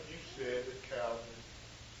blood you shed at Calvary.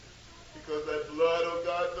 Because that blood, oh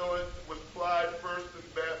God, though it was applied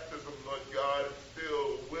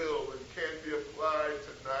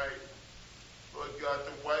God,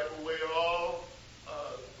 to wipe away all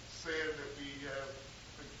sin that we have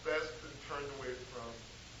confessed and turned away from.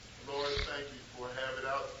 Lord, thank you for having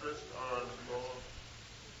outstretched arms, Lord.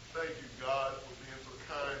 Thank you, God, for being so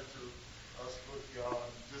kind to us, Lord God.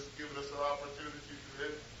 Just giving us an opportunity to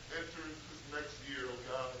enter into this next year, oh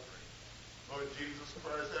God. Lord Jesus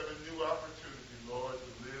Christ, have a new opportunity, Lord,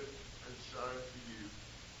 to live and shine for you.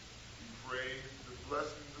 We pray the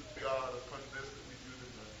blessings of God upon this that we do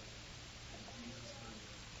tonight. In Jesus' name.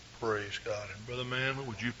 Praise God. And Brother Manley,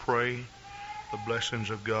 would you pray the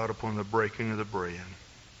blessings of God upon the breaking of the bread?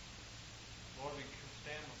 Lord, we can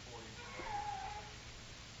stand before you tonight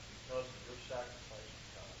because of your sacrifice,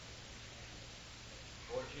 God.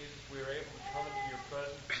 Lord Jesus, we are able to come into your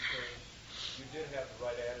presence because you did have the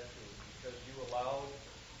right attitude, because you allowed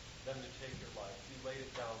them to take your life. You laid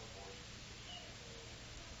it down for us, Jesus.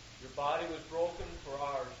 Your body was broken for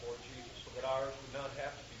ours, Lord Jesus, so that ours would not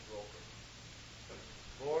have to be broken.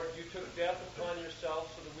 Lord, you took death upon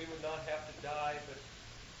yourself so that we would not have to die, but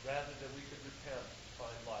rather that we could repent and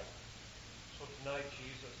find life. So tonight,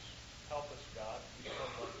 Jesus, help us, God, to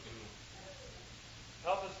become like you.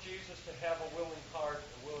 Help us, Jesus, to have a willing heart,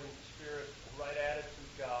 a willing spirit, the right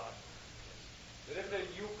attitude, God. That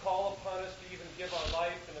if you call upon us to even give our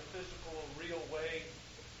life in a physical and real way,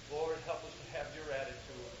 Lord, help us to have your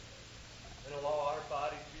attitude and allow our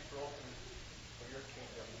body to be broken for your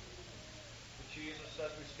kingdom. But Jesus,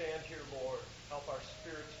 as we stand here, Lord, help our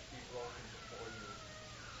spirits to be broken before you.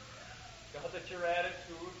 God, that your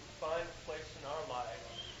attitude would find a place in our lives,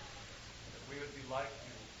 that we would be like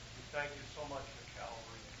you. We thank you so much for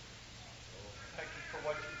Calvary. Thank you for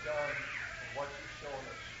what you've done and what you've shown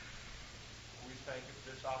us. We thank you for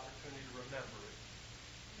this opportunity to remember it.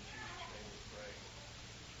 In Jesus' name we pray.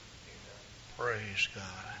 Amen. Praise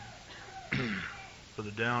God.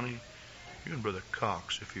 Brother Downey, you and Brother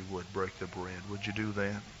Cox, if you would, break the bread. Would you do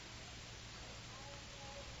that?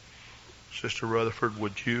 Sister Rutherford,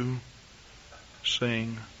 would you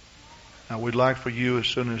sing? Now, we'd like for you, as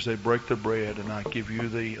soon as they break the bread and I give you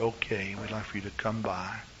the okay, we'd like for you to come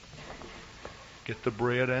by. Get the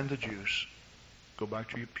bread and the juice. Go back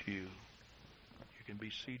to your pew. You can be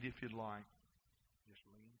seated if you'd like.